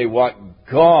 people are going to say, what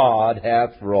God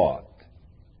hath wrought.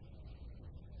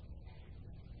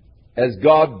 As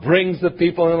God brings the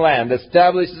people in the land,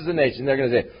 establishes the nation, they're going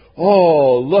to say,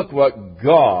 oh, look what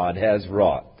God has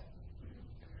wrought.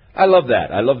 I love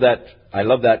that. I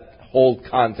love that whole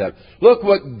concept. Look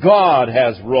what God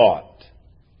has wrought.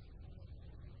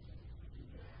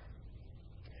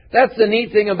 That's the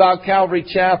neat thing about Calvary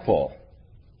Chapel,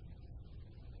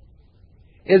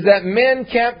 is that men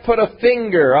can't put a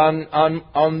finger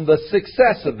on the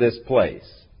success of this place.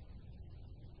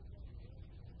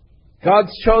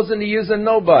 God's chosen to use a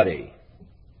nobody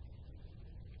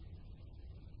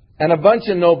and a bunch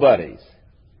of nobodies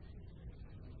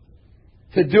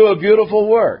to do a beautiful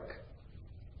work.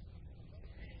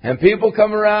 And people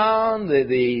come around,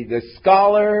 the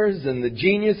scholars and the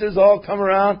geniuses all come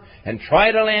around and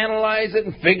try to analyze it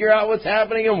and figure out what's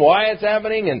happening and why it's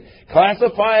happening and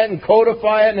classify it and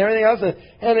codify it and everything else.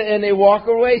 And they walk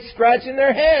away scratching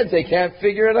their heads. They can't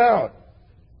figure it out.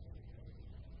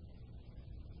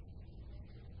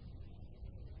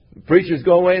 The preachers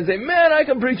go away and say, man, I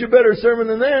can preach a better sermon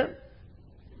than that.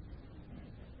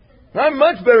 I'm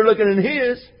much better looking than he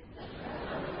is.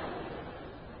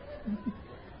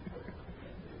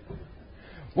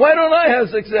 Why don't I have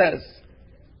success?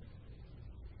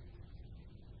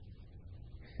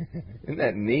 Isn't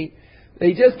that neat?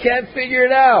 They just can't figure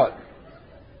it out.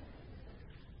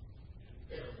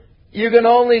 You can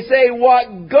only say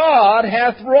what God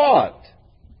hath wrought.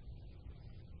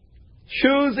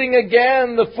 Choosing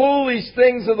again the foolish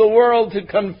things of the world to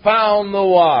confound the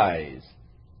wise.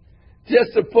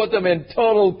 just to put them in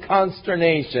total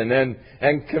consternation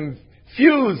and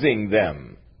confusing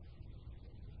them.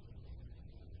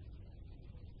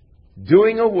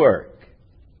 Doing a work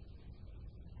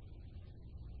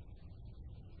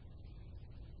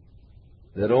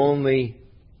that only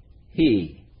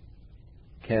He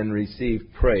can receive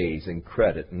praise and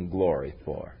credit and glory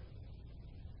for.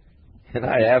 And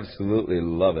I absolutely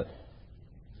love it.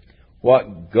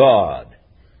 What God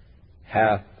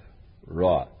hath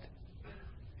wrought.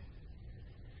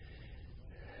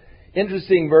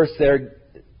 Interesting verse there.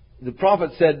 The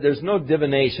prophet said there's no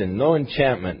divination, no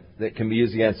enchantment that can be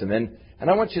used against him. And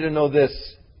I want you to know this,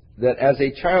 that as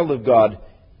a child of God,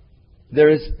 there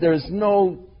is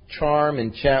no charm,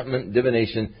 enchantment,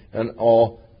 divination, and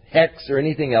all hex or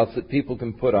anything else that people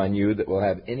can put on you that will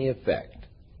have any effect.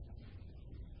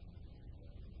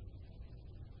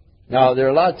 Now, there are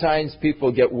a lot of times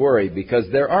people get worried because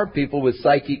there are people with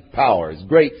psychic powers,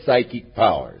 great psychic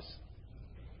powers.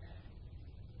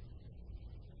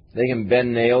 They can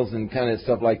bend nails and kind of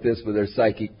stuff like this with their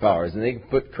psychic powers. And they can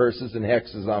put curses and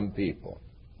hexes on people.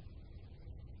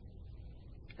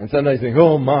 And sometimes you think,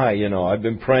 oh my, I've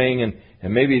been praying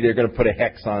and maybe they're going to put a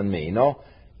hex on me. No,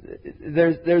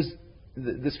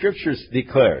 the Scriptures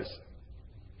declares,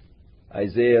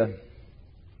 Isaiah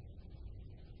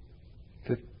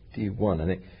 51, I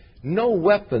think, no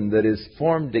weapon that is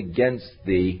formed against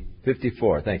thee,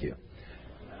 54, thank you.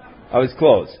 I was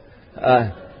close.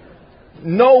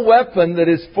 No weapon that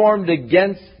is formed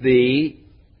against thee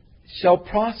shall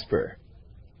prosper.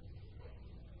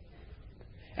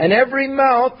 And every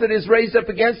mouth that is raised up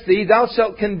against thee thou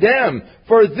shalt condemn.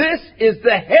 For this is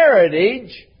the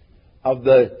heritage of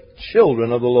the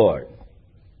children of the Lord.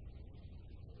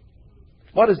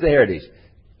 What is the heritage?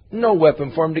 No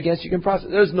weapon formed against you can prosper.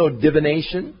 There's no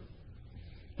divination,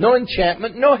 no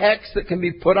enchantment, no hex that can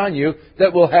be put on you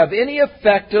that will have any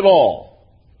effect at all.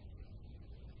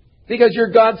 Because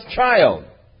you're God's child.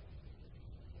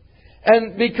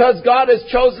 And because God has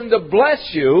chosen to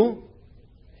bless you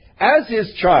as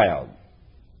His child,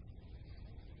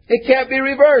 it can't be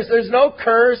reversed. There's no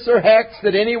curse or hex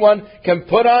that anyone can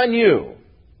put on you.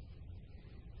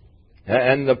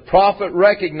 And the prophet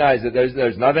recognized it.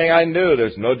 There's nothing I can do.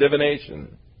 There's no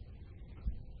divination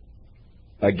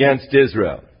against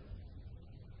Israel.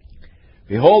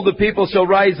 Behold, the people shall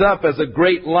rise up as a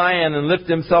great lion and lift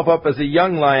himself up as a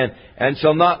young lion, and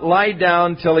shall not lie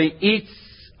down till he eats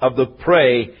of the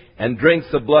prey and drinks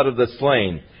the blood of the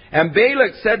slain. And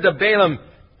Balak said to Balaam,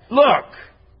 look,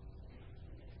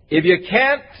 if you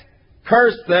can't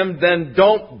curse them, then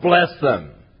don't bless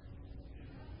them.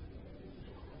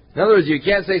 In other words, you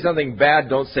can't say something bad,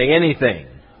 don't say anything.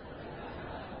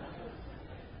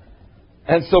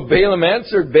 And so Balaam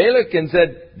answered Balak and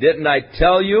said, didn't I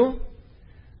tell you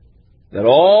that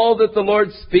all that the Lord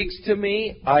speaks to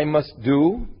me, I must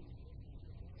do?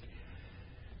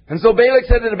 And so Balak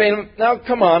said to Balaam, now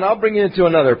come on, I'll bring you into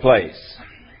another place.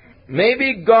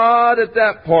 Maybe God at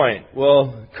that point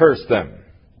will curse them.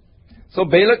 So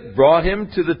Balak brought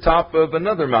him to the top of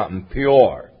another mountain,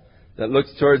 Peor, that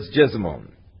looks towards Jezreel.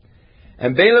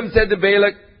 And Balaam said to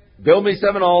Balak, build me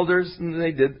 7 altars, and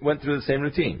they went through the same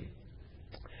routine.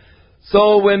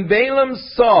 So when Balaam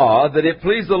saw that it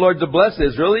pleased the Lord to bless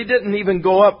Israel, he didn't even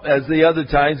go up as the other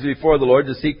times before the Lord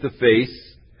to seek the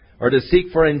face or to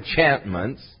seek for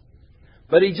enchantments,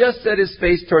 but he just set his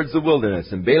face towards the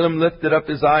wilderness. And Balaam lifted up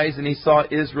his eyes, and he saw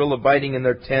Israel abiding in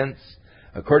their tents,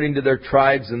 according to their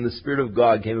tribes, and the Spirit of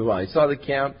God came upon. He saw the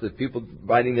camp, the people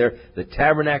abiding there, the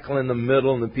tabernacle in the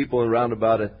middle, and the people around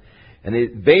about it.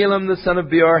 And Balaam the son of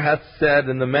Beor hath said,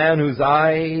 and the man whose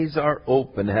eyes are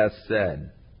open hath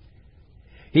said,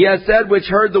 he has said, which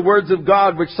heard the words of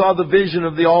God, which saw the vision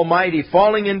of the Almighty,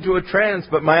 falling into a trance,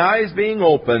 but my eyes being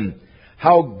open,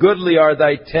 how goodly are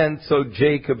thy tents, O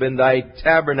Jacob, and thy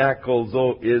tabernacles,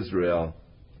 O Israel.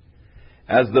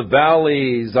 As the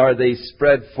valleys are they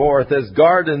spread forth, as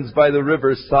gardens by the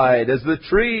river's side, as the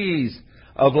trees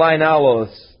of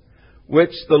Linalos,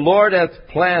 which the Lord hath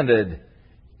planted,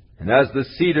 and as the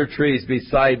cedar trees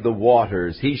beside the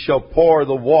waters. He shall pour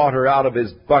the water out of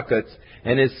his buckets,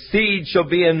 and his seed shall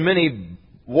be in many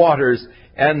waters,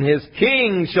 and his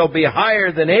king shall be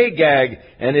higher than Agag,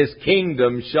 and his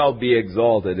kingdom shall be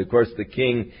exalted. Of course, the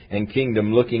king and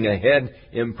kingdom looking ahead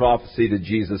in prophecy to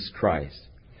Jesus Christ.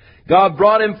 God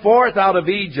brought him forth out of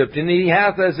Egypt, and he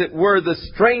hath, as it were, the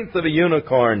strength of a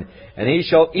unicorn. And he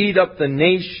shall eat up the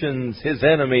nations, his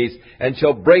enemies, and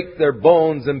shall break their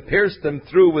bones and pierce them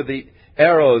through with the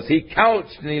arrows. He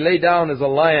couched and he lay down as a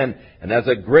lion, and as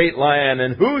a great lion.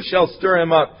 And who shall stir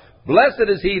him up? Blessed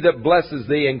is he that blesses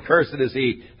thee, and cursed is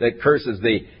he that curses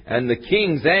thee. And the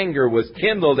king's anger was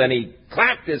kindled, and he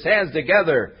clapped his hands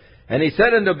together. And he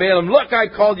said unto Balaam, Look, I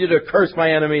called you to curse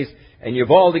my enemies, and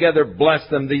you've altogether blessed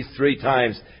them these 3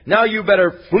 times. Now you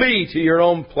better flee to your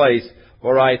own place,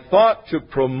 for I thought to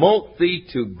promote thee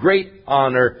to great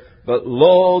honor, but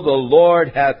lo, the Lord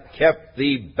hath kept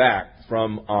thee back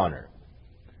from honor.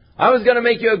 I was going to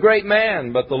make you a great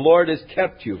man, but the Lord has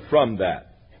kept you from that.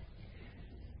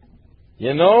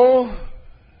 You know,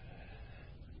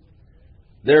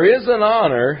 there is an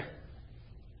honor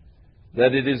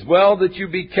that it is well that you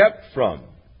be kept from.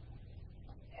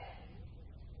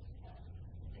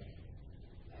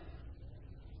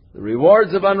 The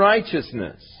rewards of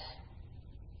unrighteousness.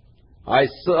 I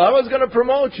was going to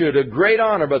promote you to great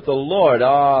honor, but the Lord,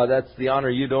 that's the honor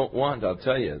you don't want, I'll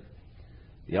tell you.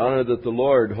 The honor that the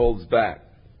Lord holds back.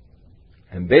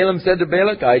 And Balaam said to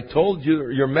Balak, I told you,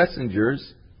 your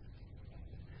messengers,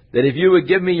 that if you would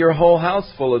give me your whole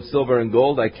house full of silver and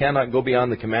gold, I cannot go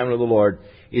beyond the commandment of the Lord,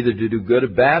 either to do good or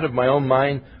bad of my own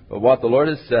mind, but what the Lord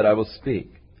has said I will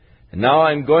speak. And now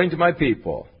I am going to my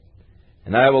people,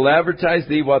 and I will advertise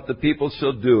thee what the people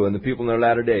shall do, and the people in their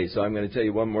latter days. So I'm going to tell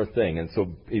you one more thing. And so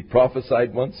he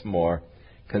prophesied once more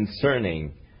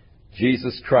concerning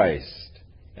Jesus Christ.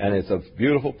 And it's a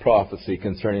beautiful prophecy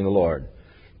concerning the Lord.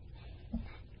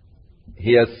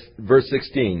 He has, verse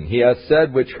 16, He has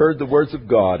said, which heard the words of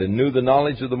God, and knew the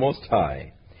knowledge of the Most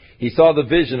High. He saw the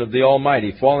vision of the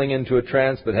Almighty, falling into a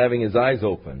trance, but having his eyes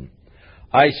open.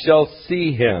 I shall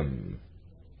see him,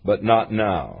 but not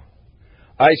now.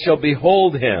 I shall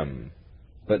behold him,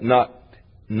 but not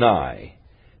nigh.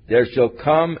 There shall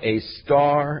come a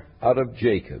star out of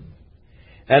Jacob,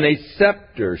 and a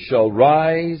scepter shall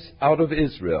rise out of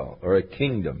Israel, or a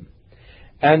kingdom,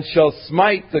 and shall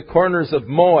smite the corners of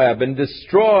Moab, and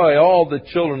destroy all the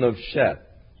children of Sheth.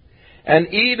 And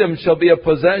Edom shall be a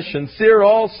possession, Seir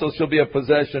also shall be a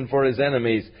possession for his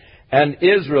enemies, and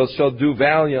Israel shall do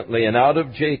valiantly, and out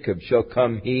of Jacob shall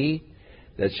come he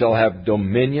that shall have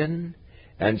dominion,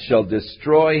 and shall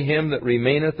destroy him that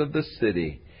remaineth of the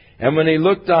city. And when he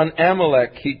looked on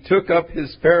Amalek, he took up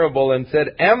his parable, and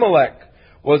said, Amalek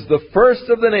was the first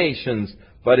of the nations,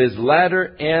 but his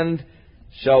latter end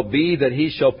shall be that he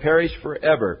shall perish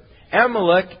forever.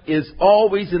 Amalek is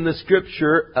always in the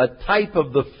Scripture a type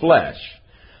of the flesh.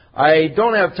 I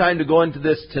don't have time to go into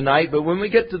this tonight, but when we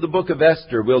get to the book of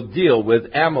Esther, we'll deal with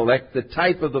Amalek, the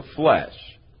type of the flesh.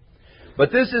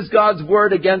 But this is God's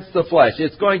word against the flesh.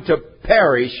 It's going to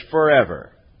perish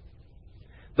forever.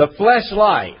 The flesh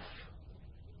life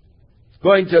is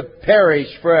going to perish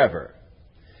forever.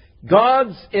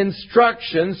 God's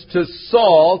instructions to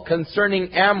Saul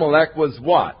concerning Amalek was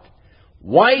what?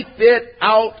 Wipe it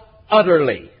out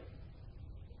utterly.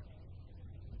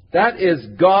 That is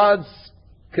God's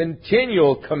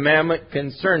continual commandment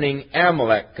concerning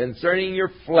Amalek, concerning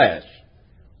your flesh.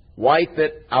 Wipe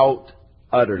it out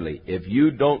utterly. If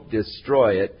you don't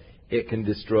destroy it, it can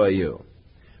destroy you.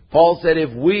 Paul said,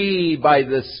 if we by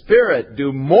the Spirit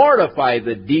do mortify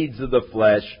the deeds of the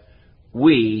flesh,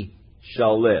 we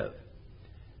shall live.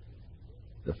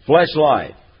 The flesh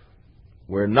life.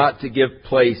 We're not to give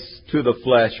place to the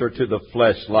flesh or to the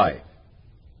flesh life.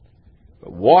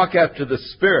 But walk after the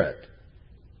Spirit,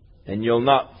 and you'll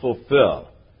not fulfill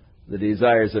the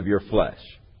desires of your flesh.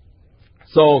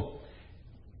 So,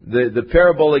 the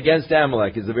parable against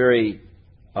Amalek is a very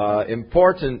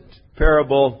important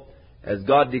parable. As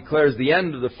God declares the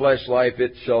end of the flesh life,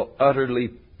 it shall utterly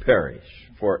perish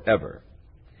forever.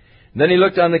 And then he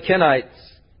looked on the Kenites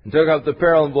and took out the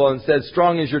parable and said,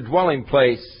 strong is your dwelling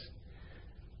place,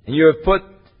 and you have put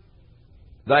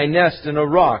thy nest in a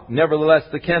rock. Nevertheless,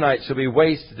 the Kenites shall be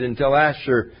wasted until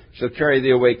Asshur shall carry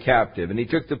thee away captive. And he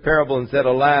took the parable and said,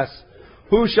 alas,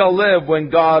 who shall live when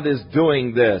God is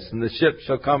doing this? And the ship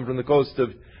shall come from the coast of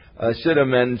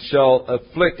Shittim, and shall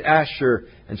afflict Asshur,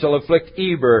 and shall afflict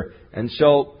Eber, and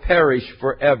shall perish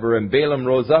forever. And Balaam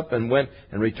rose up and went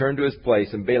and returned to his place,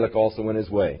 and Balak also went his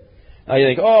way. Now you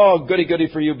think, oh, goody goody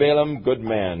for you, Balaam, good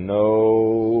man.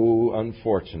 No,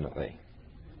 unfortunately.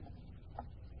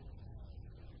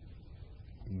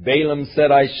 Balaam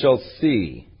said, I shall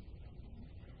see,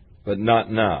 but not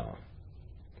now.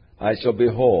 I shall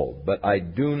behold, but I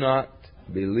do not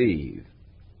believe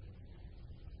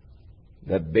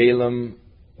that Balaam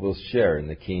will share in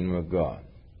the kingdom of God,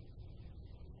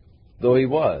 though he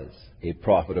was a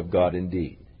prophet of God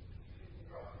indeed.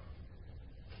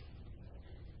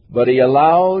 But he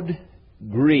allowed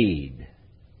greed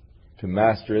to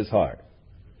master his heart.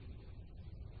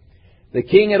 The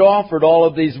king had offered all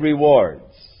of these rewards.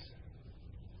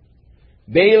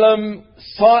 Balaam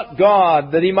sought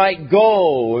God that he might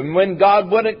go, and when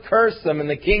God wouldn't curse them, and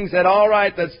the king said, all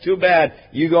right, that's too bad.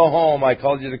 You go home. I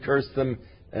called you to curse them,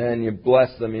 and you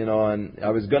bless them, and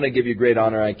I was going to give you great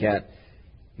honor. I can't.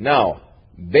 Now,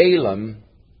 Balaam,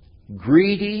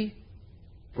 greedy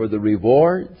for the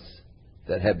rewards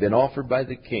that had been offered by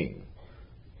the king,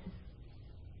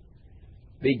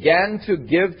 began to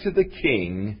give to the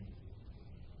king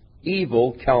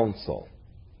evil counsel.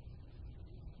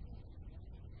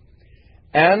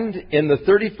 And in the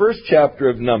 31st chapter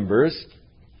of Numbers,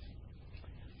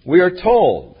 we are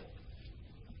told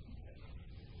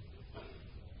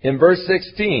in verse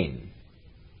 16,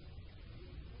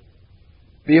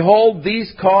 behold,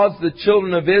 these caused the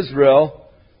children of Israel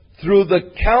through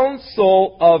the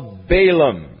counsel of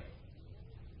Balaam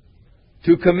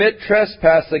to commit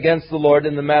trespass against the Lord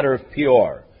in the matter of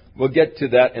Peor. We'll get to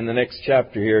that in the next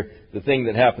chapter here, the thing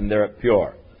that happened there at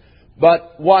Peor.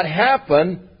 But what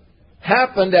happened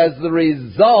as the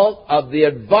result of the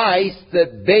advice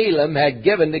that Balaam had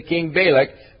given to King Balak,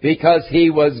 because he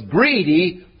was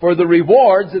greedy for the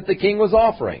rewards that the king was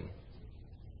offering.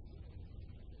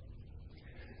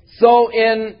 So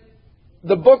in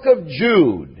the book of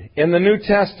Jude, in the New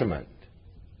Testament,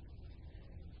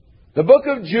 the book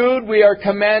of Jude, we are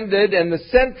commanded, and the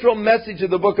central message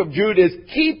of the book of Jude is,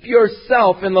 keep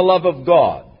yourself in the love of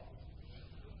God.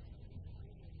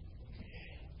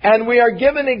 And we are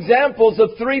given examples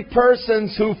of three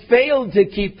persons who failed to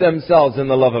keep themselves in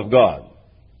the love of God: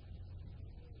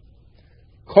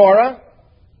 Korah,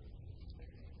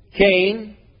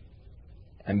 Cain,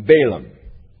 and Balaam.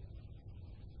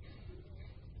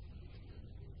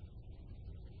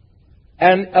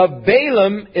 And of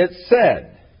Balaam it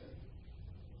said,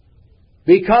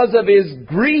 because of his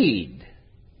greed,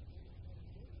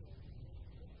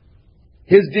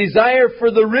 his desire for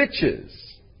the riches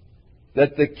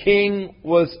that the king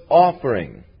was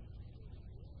offering,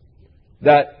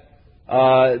 that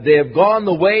they have gone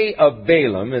the way of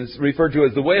Balaam, and it's referred to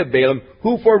as the way of Balaam,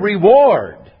 who for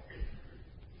reward,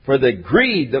 for the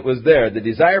greed that was there, the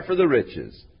desire for the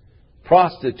riches,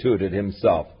 prostituted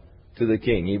himself to the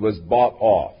king. He was bought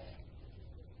off.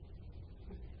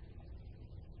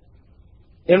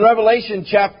 In Revelation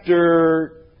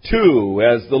chapter 2,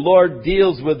 as the Lord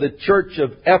deals with the church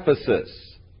of Ephesus,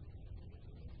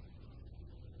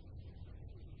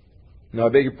 no, I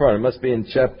beg your pardon. It must be in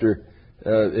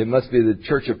it must be the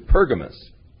church of Pergamos.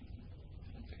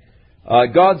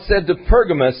 God said to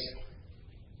Pergamos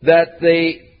that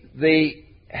they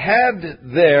had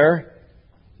there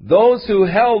those who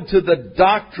held to the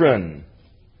doctrine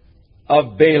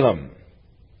of Balaam.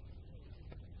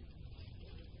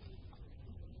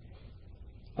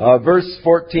 Verse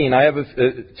 14,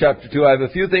 chapter 2, I have a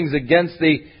few things against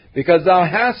thee, because thou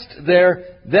hast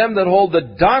there them that hold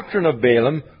the doctrine of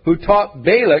Balaam, who taught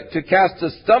Balak to cast a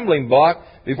stumbling block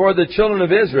before the children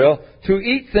of Israel, to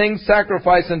eat things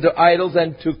sacrificed unto idols,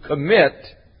 and to commit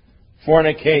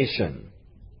fornication.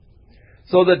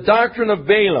 So the doctrine of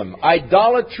Balaam,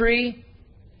 idolatry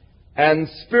and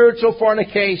spiritual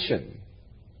fornication,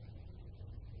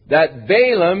 that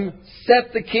Balaam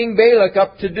set the king Balak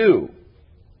up to do.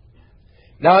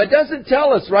 Now, it doesn't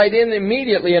tell us right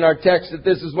immediately in our text that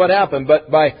this is what happened,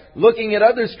 but by looking at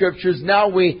other scriptures, now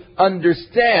we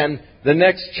understand the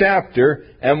next chapter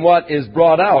and what is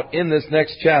brought out in this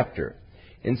next chapter.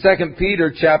 In 2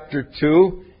 Peter chapter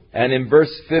 2 and in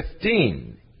verse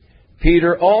 15,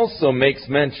 Peter also makes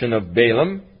mention of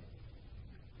Balaam.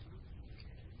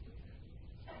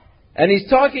 And he's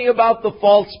talking about the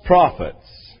false prophets.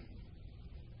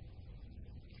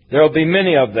 There will be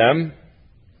many of them.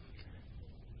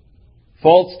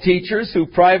 False teachers who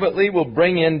privately will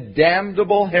bring in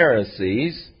damnable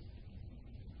heresies,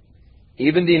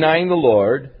 even denying the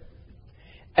Lord.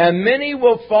 And many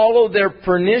will follow their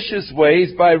pernicious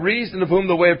ways, by reason of whom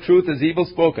the way of truth is evil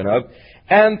spoken of.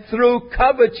 And through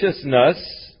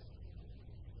covetousness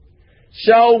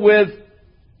shall with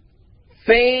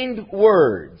feigned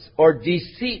words or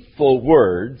deceitful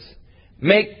words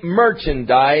make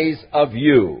merchandise of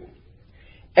you.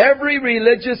 Every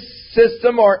religious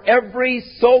system or every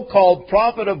so-called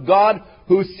prophet of God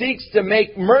who seeks to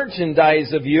make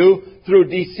merchandise of you through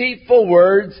deceitful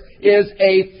words is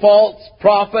a false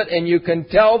prophet, and you can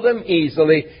tell them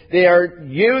easily. They are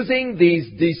using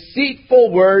these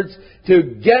deceitful words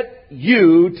to get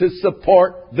you to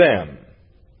support them.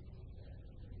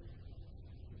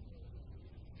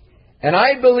 And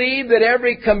I believe that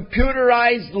every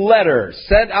computerized letter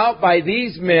sent out by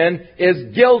these men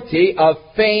is guilty of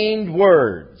feigned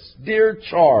words. Dear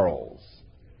Charles,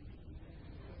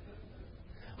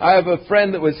 I have a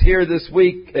friend that was here this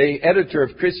week, a editor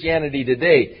of Christianity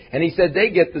Today, and he said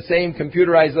they get the same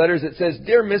computerized letters that says,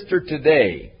 "Dear Mr.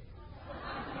 Today,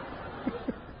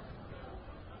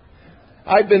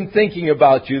 I've been thinking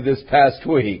about you this past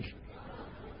week.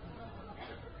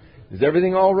 Is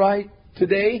everything all right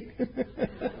today?"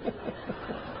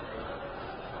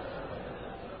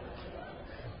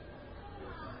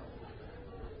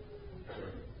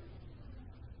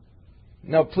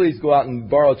 Now, please go out and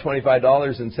borrow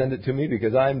 $25 and send it to me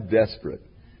because I'm desperate.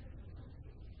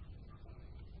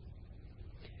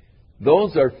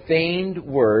 Those are feigned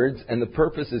words, and the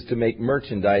purpose is to make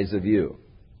merchandise of you.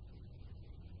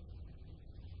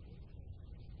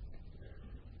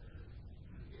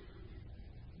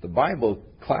 The Bible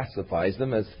classifies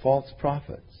them as false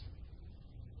prophets.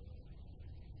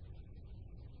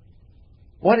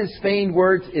 What is feigned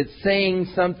words? It's saying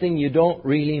something you don't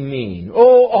really mean.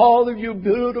 "Oh, all of you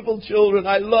beautiful children,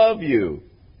 I love you."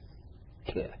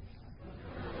 You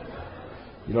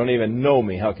don't even know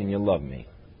me. How can you love me?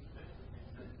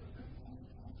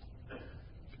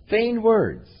 Feigned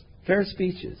words, fair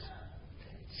speeches,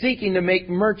 seeking to make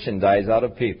merchandise out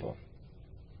of people.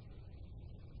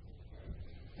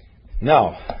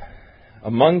 Now,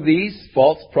 among these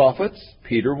false prophets,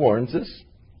 Peter warns us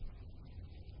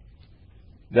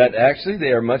that actually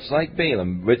they are much like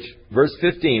Balaam, which, verse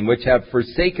 15, which have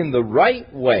forsaken the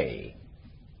right way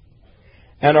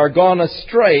and are gone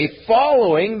astray,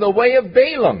 following the way of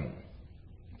Balaam,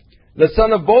 the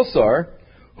son of Bosor,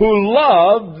 who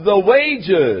loved the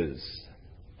wages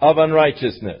of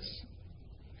unrighteousness.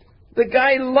 The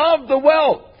guy loved the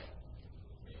wealth.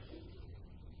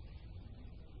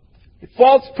 The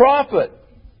false prophet,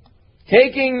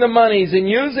 taking the monies and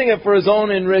using it for his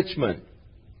own enrichment,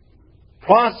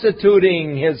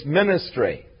 prostituting his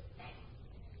ministry.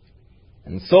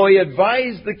 And so he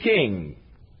advised the king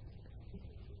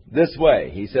this way.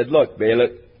 He said, "Look,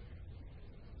 Balak,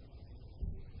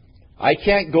 I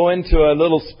can't go into a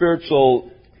little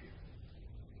spiritual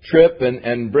trip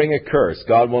and bring a curse.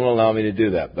 God won't allow me to do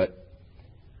that. But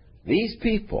these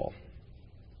people,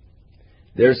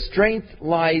 their strength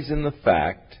lies in the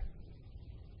fact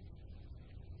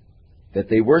that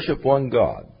they worship one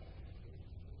God.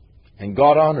 And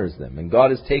God honors them, and God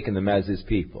has taken them as His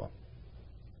people.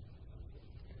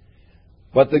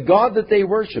 But the God that they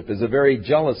worship is a very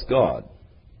jealous God.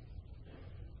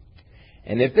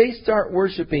 And if they start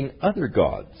worshiping other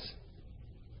gods,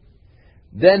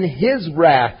 then His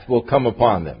wrath will come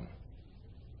upon them.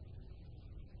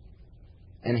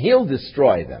 And He'll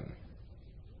destroy them.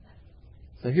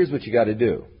 So here's what you got to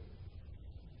do.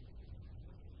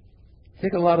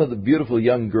 Take a lot of the beautiful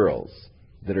young girls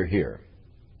that are here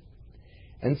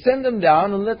and send them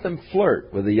down and let them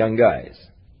flirt with the young guys.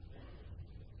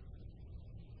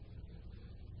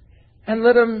 And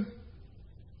let them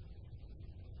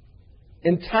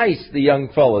entice the young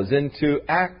fellows into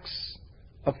acts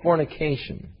of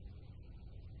fornication.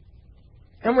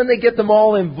 And when they get them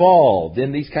all involved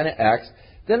in these kind of acts,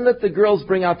 then let the girls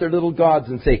bring out their little gods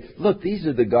and say, "Look, these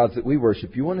are the gods that we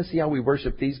worship. You want to see how we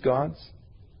worship these gods?"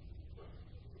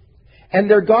 And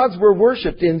their gods were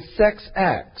worshipped in sex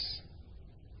acts.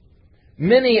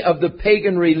 Many of the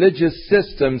pagan religious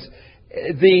systems,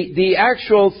 the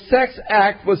actual sex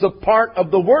act was a part of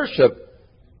the worship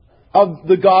of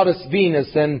the goddess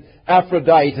Venus and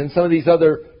Aphrodite and some of these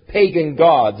other pagan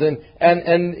gods. And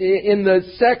in the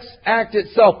sex act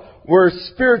itself were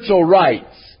spiritual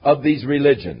rites of these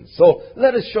religions. So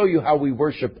let us show you how we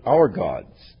worship our gods.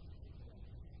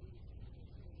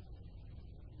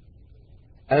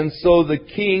 And so the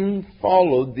king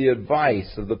followed the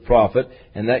advice of the prophet,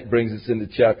 and that brings us into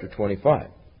chapter 25.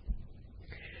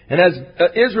 And as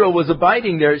Israel was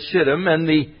abiding there at Shittim, and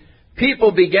the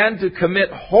people began to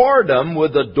commit whoredom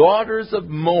with the daughters of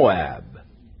Moab.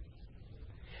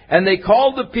 And they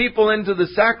called the people into the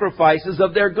sacrifices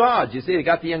of their gods. You see, they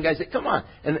got the young guys say, "Come on,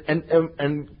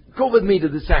 and go with me to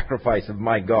the sacrifice of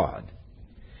my God."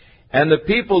 And the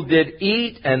people did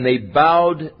eat, and they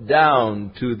bowed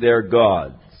down to their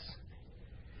gods.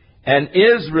 And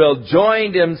Israel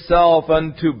joined himself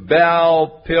unto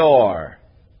Baal Peor,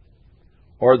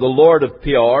 or the Lord of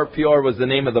Peor. Peor was the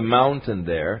name of the mountain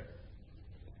there.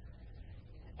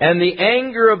 And the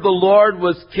anger of the Lord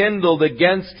was kindled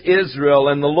against Israel,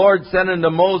 and the Lord said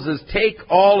unto Moses, "Take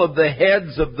all of the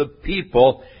heads of the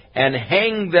people and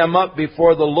hang them up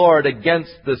before the Lord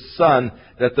against the sun,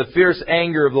 that the fierce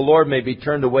anger of the Lord may be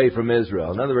turned away from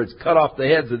Israel." In other words, cut off the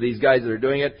heads of these guys that are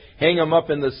doing it, hang them up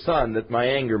in the sun, that my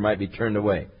anger might be turned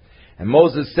away. And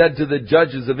Moses said to the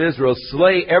judges of Israel,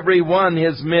 "Slay every one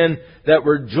his men that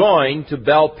were joined to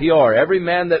Baal Peor," every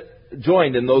man that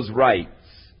joined in those rites.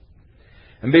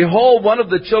 And behold, one of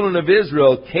the children of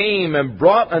Israel came and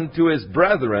brought unto his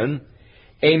brethren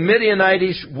a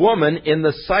Midianitish woman in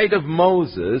the sight of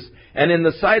Moses, and in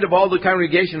the sight of all the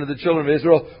congregation of the children of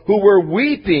Israel, who were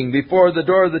weeping before the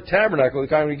door of the tabernacle of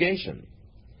the congregation.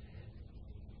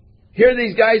 Here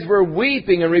these guys were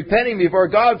weeping and repenting before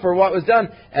God for what was done,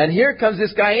 and here comes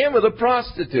this guy in with a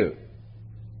prostitute.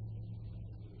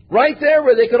 Right there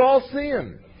where they could all see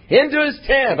him. Into his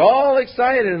tent, all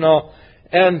excited and all.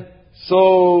 And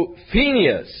so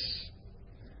Phinehas,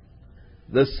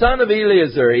 the son of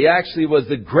Eleazar, he actually was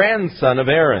the grandson of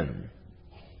Aaron.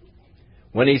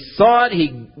 When he saw it,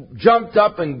 he jumped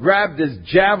up and grabbed his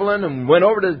javelin and went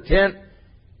over to the tent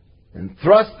and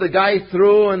thrust the guy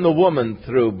through and the woman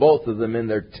through, both of them in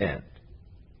their tent.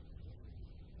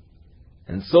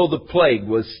 And so the plague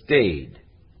was stayed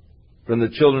from the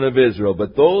children of Israel.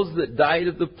 But those that died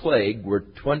of the plague were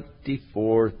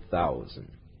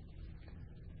 24,000.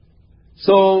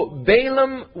 So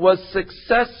Balaam was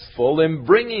successful in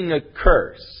bringing a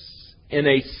curse in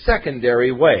a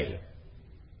secondary way.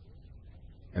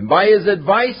 And by his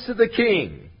advice to the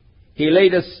king, he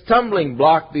laid a stumbling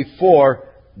block before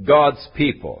God's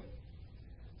people,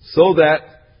 so that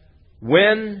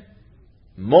when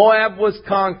Moab was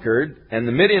conquered and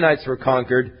the Midianites were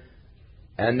conquered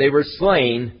and they were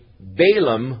slain,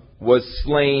 Balaam was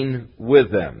slain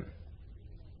with them.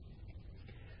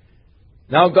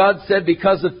 Now God said,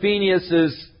 because of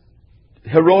Phinehas'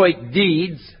 heroic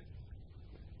deeds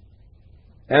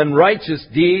and righteous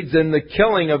deeds in the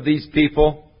killing of these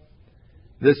people,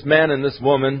 this man and this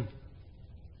woman,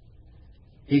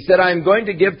 He said, I am going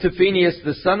to give to Phinehas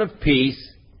the son of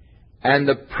peace, and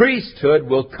the priesthood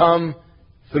will come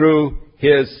through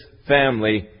his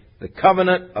family, the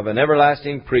covenant of an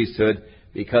everlasting priesthood,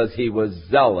 because he was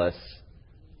zealous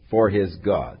for his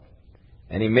God.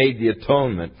 And he made the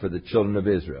atonement for the children of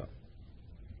Israel.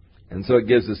 And so it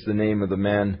gives us the name of the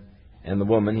man and the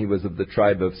woman. He was of the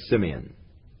tribe of Simeon.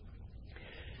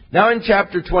 Now in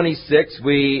chapter 26,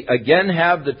 we again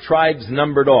have the tribes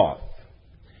numbered off.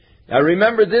 Now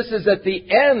remember, this is at the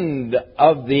end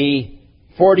of the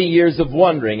 40 years of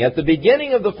wandering. At the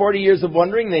beginning of the 40 years of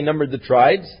wandering, they numbered the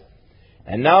tribes.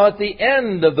 And now at the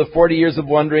end of the 40 years of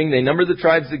wandering, they number the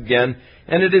tribes again.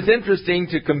 And it is interesting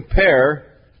to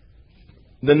compare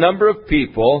the number of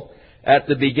people at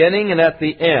the beginning and at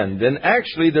the end. And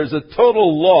actually, there's a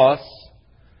total loss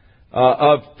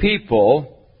of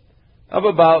people of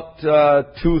about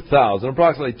 2,000,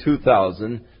 approximately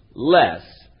 2,000 less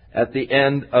at the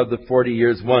end of the 40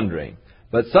 years wandering.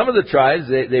 But some of the tribes,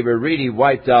 they were really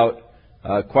wiped out,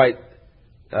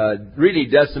 really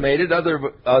decimated.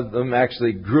 Other of them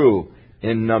actually grew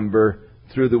in number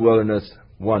through the wilderness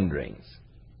wanderings.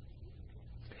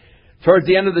 Towards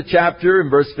the end of the chapter, in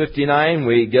verse 59,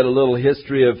 we get a little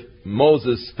history of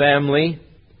Moses' family.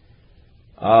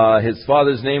 His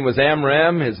father's name was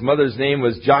Amram. His mother's name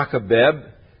was Jochebed.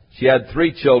 She had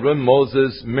 3 children,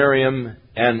 Moses, Miriam,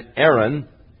 and Aaron.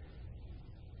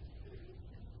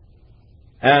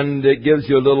 And it gives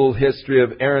you a little history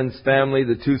of Aaron's family,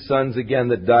 the 2 sons again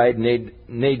that died,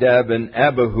 Nadab and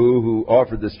Abihu, who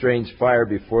offered the strange fire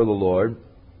before the Lord.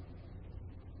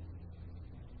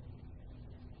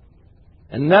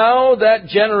 And now that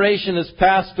generation has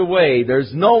passed away.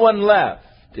 There's no one left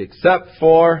except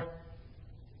for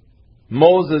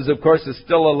Moses, of course, is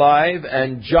still alive,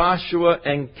 and Joshua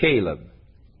and Caleb.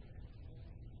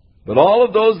 But all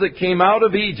of those that came out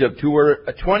of Egypt who were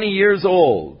 20 years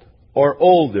old or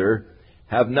older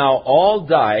have now all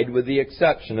died, with the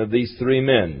exception of these 3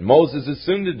 men. Moses is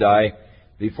soon to die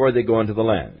before they go into the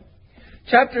land.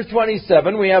 Chapter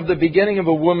 27, we have the beginning of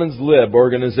a woman's lib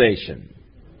organization.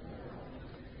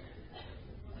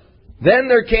 Then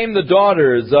there came the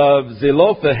daughters of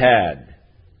Zelophehad,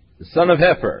 the son of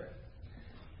Hepher.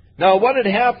 Now what had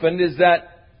happened is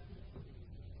that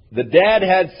the dad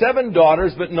had 7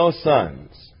 daughters but no sons.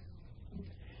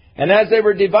 And as they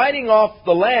were dividing off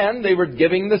the land, they were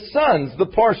giving the sons the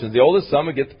portions. The oldest son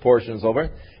would get the portions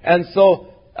over. And so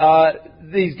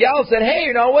these gals said, hey,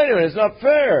 now wait a minute, it's not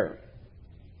fair.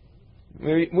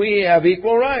 We have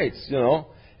equal rights, you know.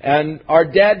 And our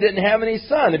dad didn't have any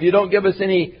son. If you don't give us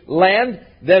any land,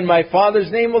 then my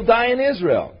father's name will die in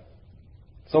Israel.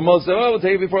 So Moses said, well, we'll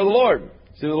take it before the Lord.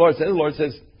 See what the Lord says? The Lord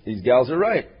says, these gals are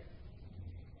right.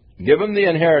 Give them the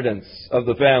inheritance of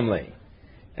the family.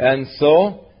 And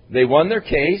so they won their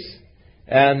case,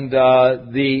 and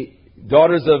the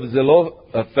daughters of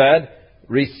Zelophehad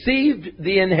received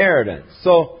the inheritance.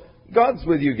 So God's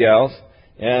with you, gals,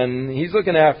 and He's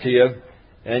looking after you,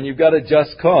 and you've got a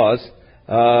just cause.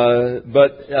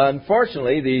 But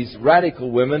unfortunately, these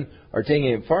radical women are taking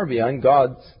it far beyond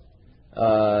God's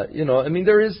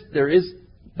there is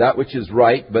that which is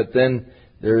right, but then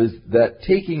there is that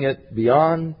taking it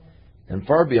beyond and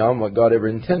far beyond what God ever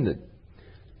intended.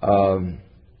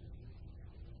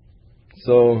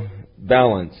 So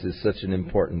balance is such an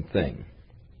important thing.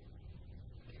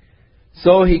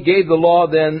 So he gave the law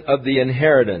then of the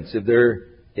inheritance. If there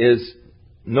is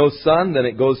no son, then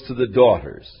it goes to the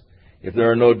daughters. If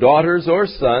there are no daughters or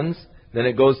sons, then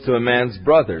it goes to a man's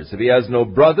brothers. If he has no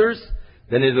brothers,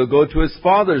 then it will go to his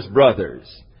father's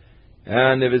brothers.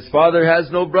 And if his father has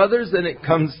no brothers, then it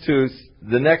comes to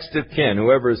the next of kin,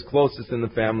 whoever is closest in the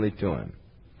family to him.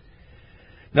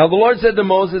 Now the Lord said to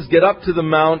Moses, "Get up to the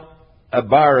Mount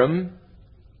Abarim,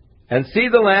 and see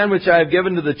the land which I have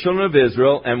given to the children of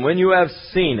Israel, and when you have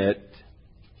seen it,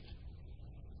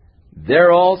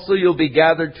 there also you'll be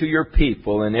gathered to your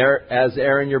people, and as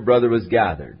Aaron your brother was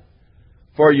gathered.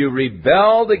 For you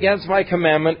rebelled against my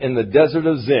commandment in the desert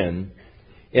of Zin,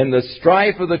 in the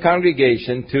strife of the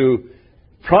congregation, to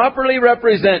properly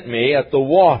represent me at the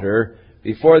water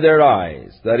before their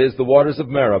eyes." That is, the waters of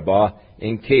Meribah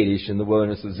in Kadesh in the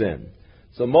wilderness of Zin.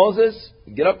 So Moses,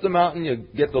 get up the mountain, you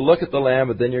get to look at the land,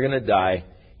 but then you're going to die.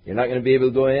 You're not going to be able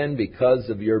to go in because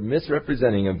of your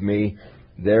misrepresenting of me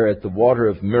there at the water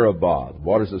of Meribah, the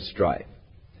waters of strife.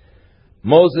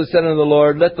 Moses said unto the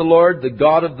Lord, "Let the Lord, the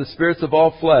God of the spirits of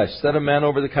all flesh, set a man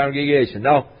over the congregation."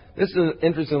 Now, this is an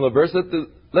interesting little verse.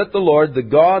 Let the Lord, the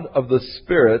God of the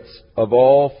spirits of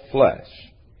all flesh,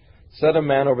 set a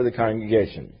man over the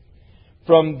congregation.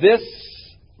 From this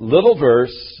little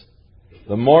verse,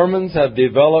 the Mormons have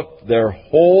developed their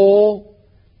whole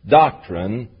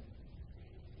doctrine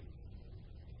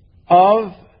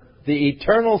of the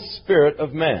eternal spirit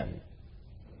of man.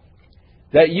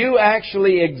 That you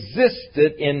actually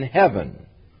existed in heaven.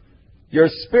 Your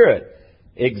spirit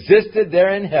existed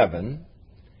there in heaven,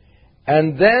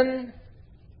 and then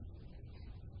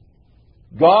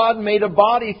God made a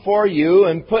body for you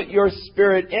and put your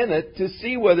spirit in it to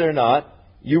see whether or not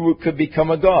you could become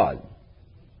a god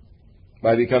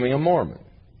by becoming a Mormon.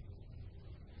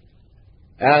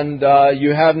 And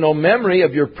you have no memory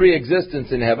of your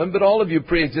pre-existence in heaven, but all of you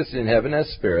pre-existed in heaven as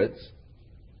spirits.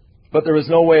 But there was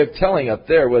no way of telling up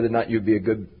there whether or not you'd be a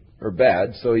good or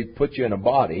bad, so He put you in a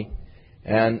body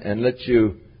and let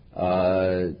you,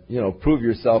 prove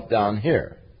yourself down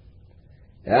here.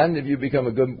 And if you become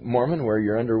a good Mormon, wear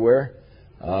your underwear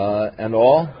and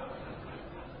all,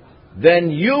 then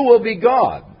you will be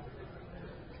God.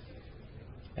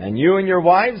 And you and your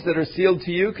wives that are sealed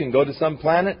to you can go to some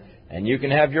planet, and you can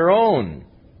have your own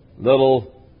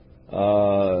little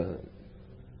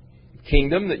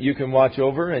kingdom that you can watch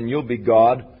over, and you'll be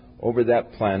God over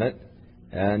that planet,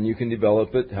 and you can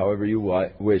develop it however you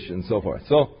wish, and so forth.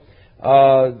 So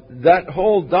that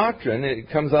whole doctrine, it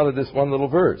comes out of this one little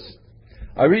verse.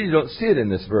 I really don't see it in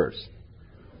this verse.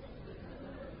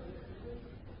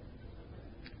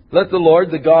 Let the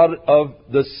Lord, the God of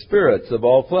the spirits of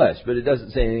all flesh. But it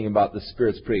doesn't say anything about the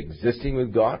spirits pre-existing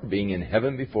with God, being in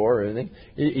heaven before or anything.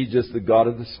 He's just the God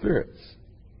of the spirits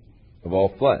of all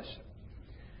flesh.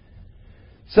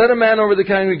 Set a man over the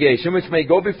congregation, which may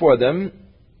go before them,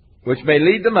 which may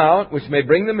lead them out, which may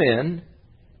bring them in,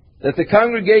 that the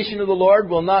congregation of the Lord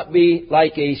will not be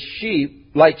like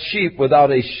sheep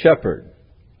without a shepherd.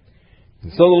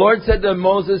 And so the Lord said to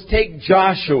Moses, "Take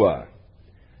Joshua,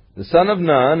 the son of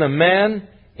Nun, a man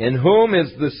in whom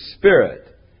is the Spirit,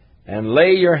 and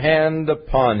lay your hand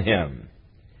upon him.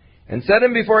 And set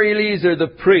him before Eleazar the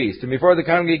priest, and before the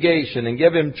congregation, and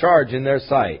give him charge in their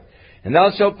sight. And thou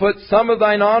shalt put some of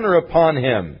thine honor upon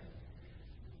him,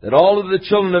 that all of the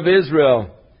children of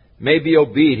Israel may be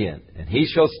obedient. And he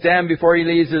shall stand before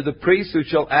Eleazar the priest, who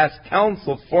shall ask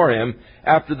counsel for him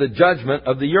after the judgment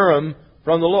of the Urim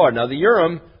from the Lord." Now the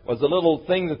Urim was a little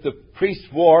thing that the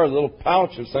priest wore, a little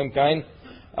pouch of some kind,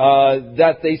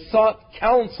 that they sought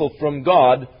counsel from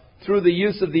God through the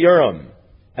use of the Urim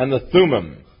and the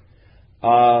Thummim.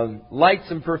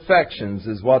 Lights and perfections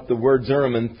is what the words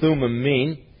Urim and Thummim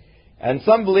mean. And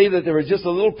some believe that there was just a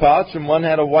little pouch, and one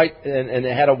had a white, and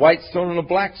it had a white stone and a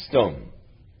black stone.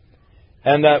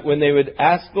 And that when they would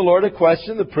ask the Lord a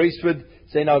question, the priest would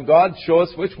say, "Now God, show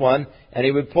us which one," and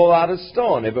he would pull out a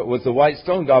stone. If it was the white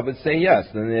stone, God would say yes.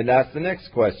 Then they'd ask the next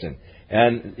question.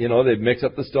 And, they'd mix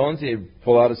up the stones, he'd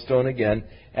pull out a stone again,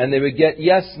 and they would get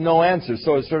yes, no answers.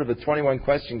 So it's sort of a 21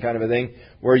 question kind of a thing,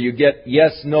 where you get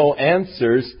yes, no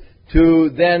answers to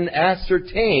then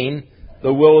ascertain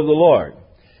the will of the Lord.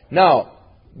 Now,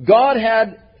 God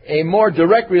had a more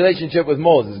direct relationship with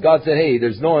Moses. God said, "Hey,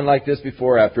 there's no one like this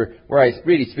before or after," where I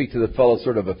really speak to the fellow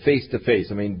sort of a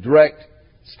face-to-face. I mean, direct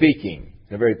speaking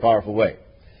in a very powerful way.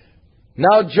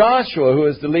 Now Joshua, who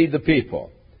is to lead the people,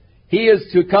 he is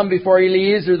to come before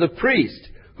Eleazar the priest,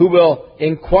 who will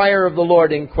inquire of the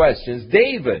Lord in questions.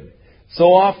 David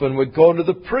so often would go to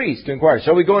the priest to inquire,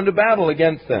 shall we go into battle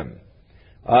against them?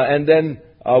 And then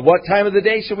what time of the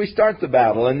day shall we start the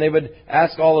battle? And they would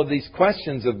ask all of these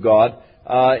questions of God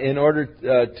in order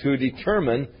to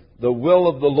determine the will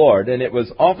of the Lord. And it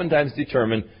was oftentimes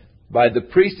determined by the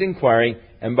priest inquiring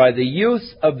and by the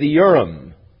use of the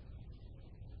Urim,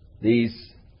 these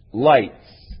lights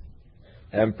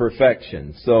and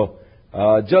perfection. So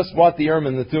just what the Urim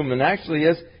and the Thummim actually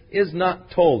is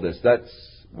not told us. That's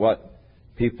what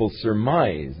people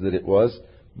surmise that it was,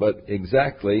 but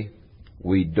exactly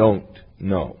we don't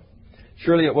know.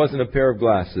 Surely it wasn't a pair of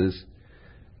glasses.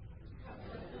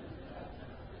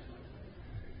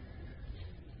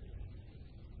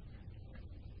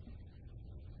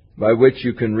 By which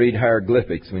you can read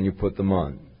hieroglyphics when you put them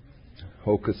on.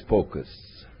 Hocus pocus.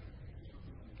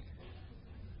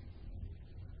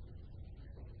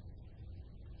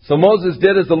 So Moses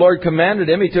did as the Lord commanded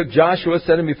him. He took Joshua,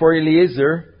 set him before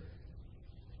Eleazar,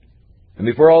 and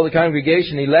before all the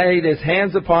congregation. He laid his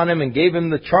hands upon him and gave him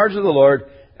the charge of the Lord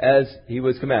as he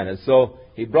was commanded. So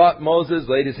he brought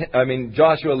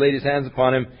Joshua laid his hands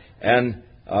upon him, and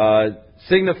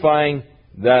signifying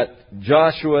that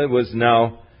Joshua was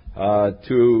now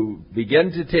to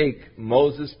begin to take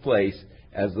Moses' place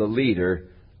as the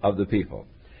leader of the people.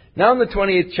 Now in the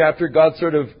 28th chapter, God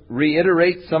sort of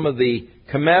reiterates some of the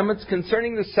commandments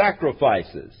concerning the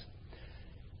sacrifices.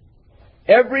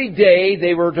 Every day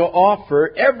they were to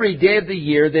offer, every day of the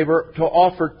year they were to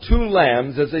offer 2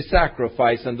 lambs as a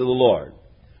sacrifice unto the Lord.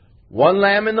 1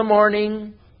 lamb in the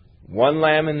morning, 1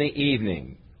 lamb in the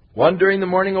evening. One during the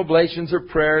morning oblations or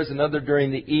prayers, another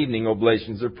during the evening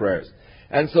oblations or prayers.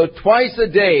 And so twice a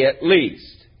day at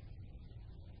least,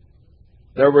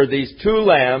 there were these 2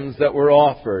 lambs that were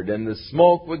offered, and the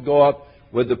smoke would go up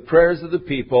with the prayers of the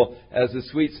people as the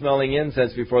sweet-smelling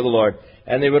incense before the Lord.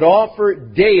 And they would offer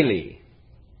daily,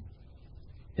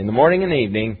 in the morning and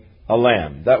evening, a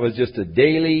lamb. That was just a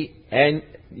daily and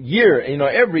year,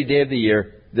 every day of the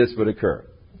year this would occur.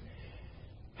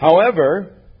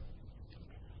 However,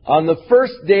 on the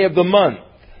first day of the month,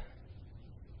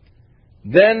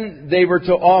 then they were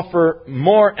to offer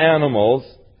more animals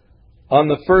on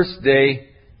the first day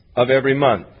of every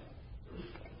month.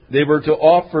 They were to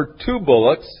offer 2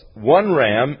 bullocks, 1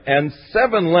 ram, and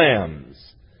 7 lambs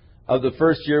of the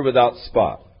first year without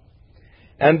spot.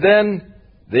 And then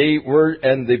they were,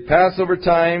 in the Passover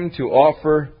time, to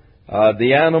offer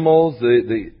the animals,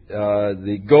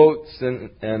 the goats,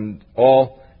 and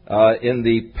all in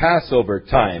the Passover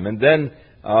time. And then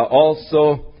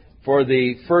also for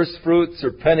the first fruits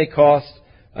or Pentecost,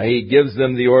 he gives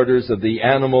them the orders of the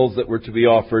animals that were to be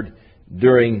offered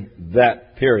during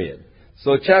that period.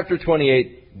 So chapter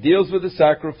 28 deals with the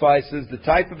sacrifices, the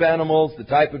type of animals, the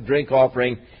type of drink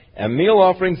offering, and meal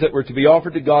offerings that were to be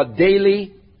offered to God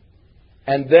daily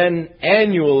and then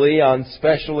annually on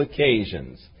special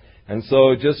occasions. And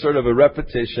so just sort of a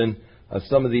repetition of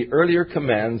some of the earlier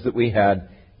commands that we had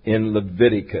in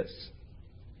Leviticus.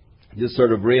 Just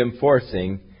sort of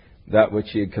reinforcing that which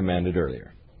he had commanded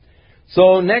earlier.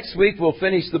 So next week we'll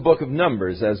finish the book of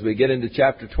Numbers as we get into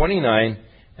chapter 29,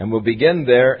 and we'll begin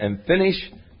there and finish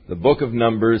the book of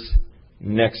Numbers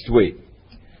next week.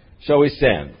 Shall we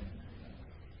stand?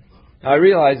 Now, I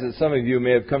realize that some of you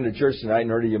may have come to church tonight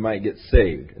in order you might get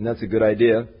saved, and that's a good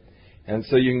idea. And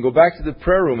so you can go back to the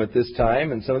prayer room at this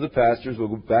time, and some of the pastors will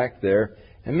go back there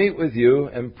and meet with you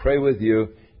and pray with you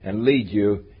and lead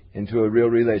you into a real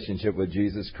relationship with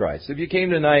Jesus Christ. So if you came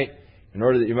tonight in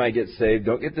order that you might get saved,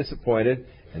 don't get disappointed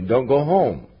and don't go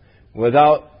home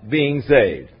without being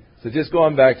saved. So just go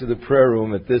on back to the prayer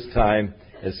room at this time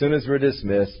as soon as we're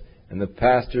dismissed, and the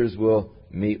pastors will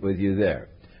meet with you there.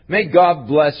 May God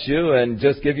bless you and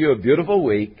just give you a beautiful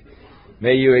week.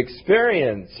 May you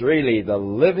experience really the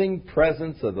living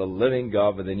presence of the living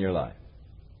God within your life.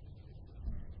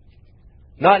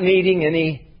 Not needing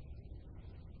any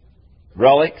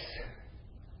relics,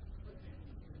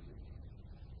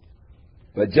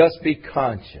 but just be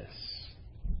conscious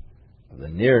of the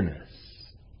nearness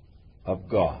of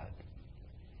God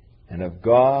and of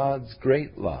God's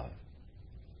great love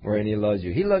wherein He loves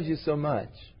you. He loves you so much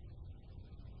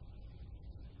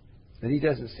that He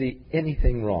doesn't see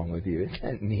anything wrong with you. Isn't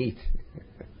that neat?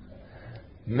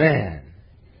 Man,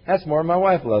 that's more than my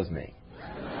wife loves me.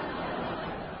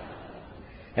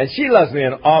 And she loves me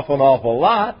an awful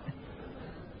lot.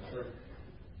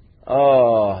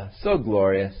 Oh, so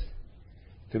glorious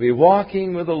to be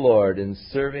walking with the Lord and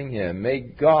serving Him. May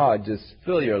God just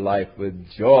fill your life with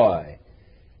joy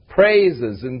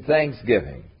praises and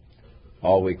thanksgiving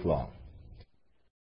all week long.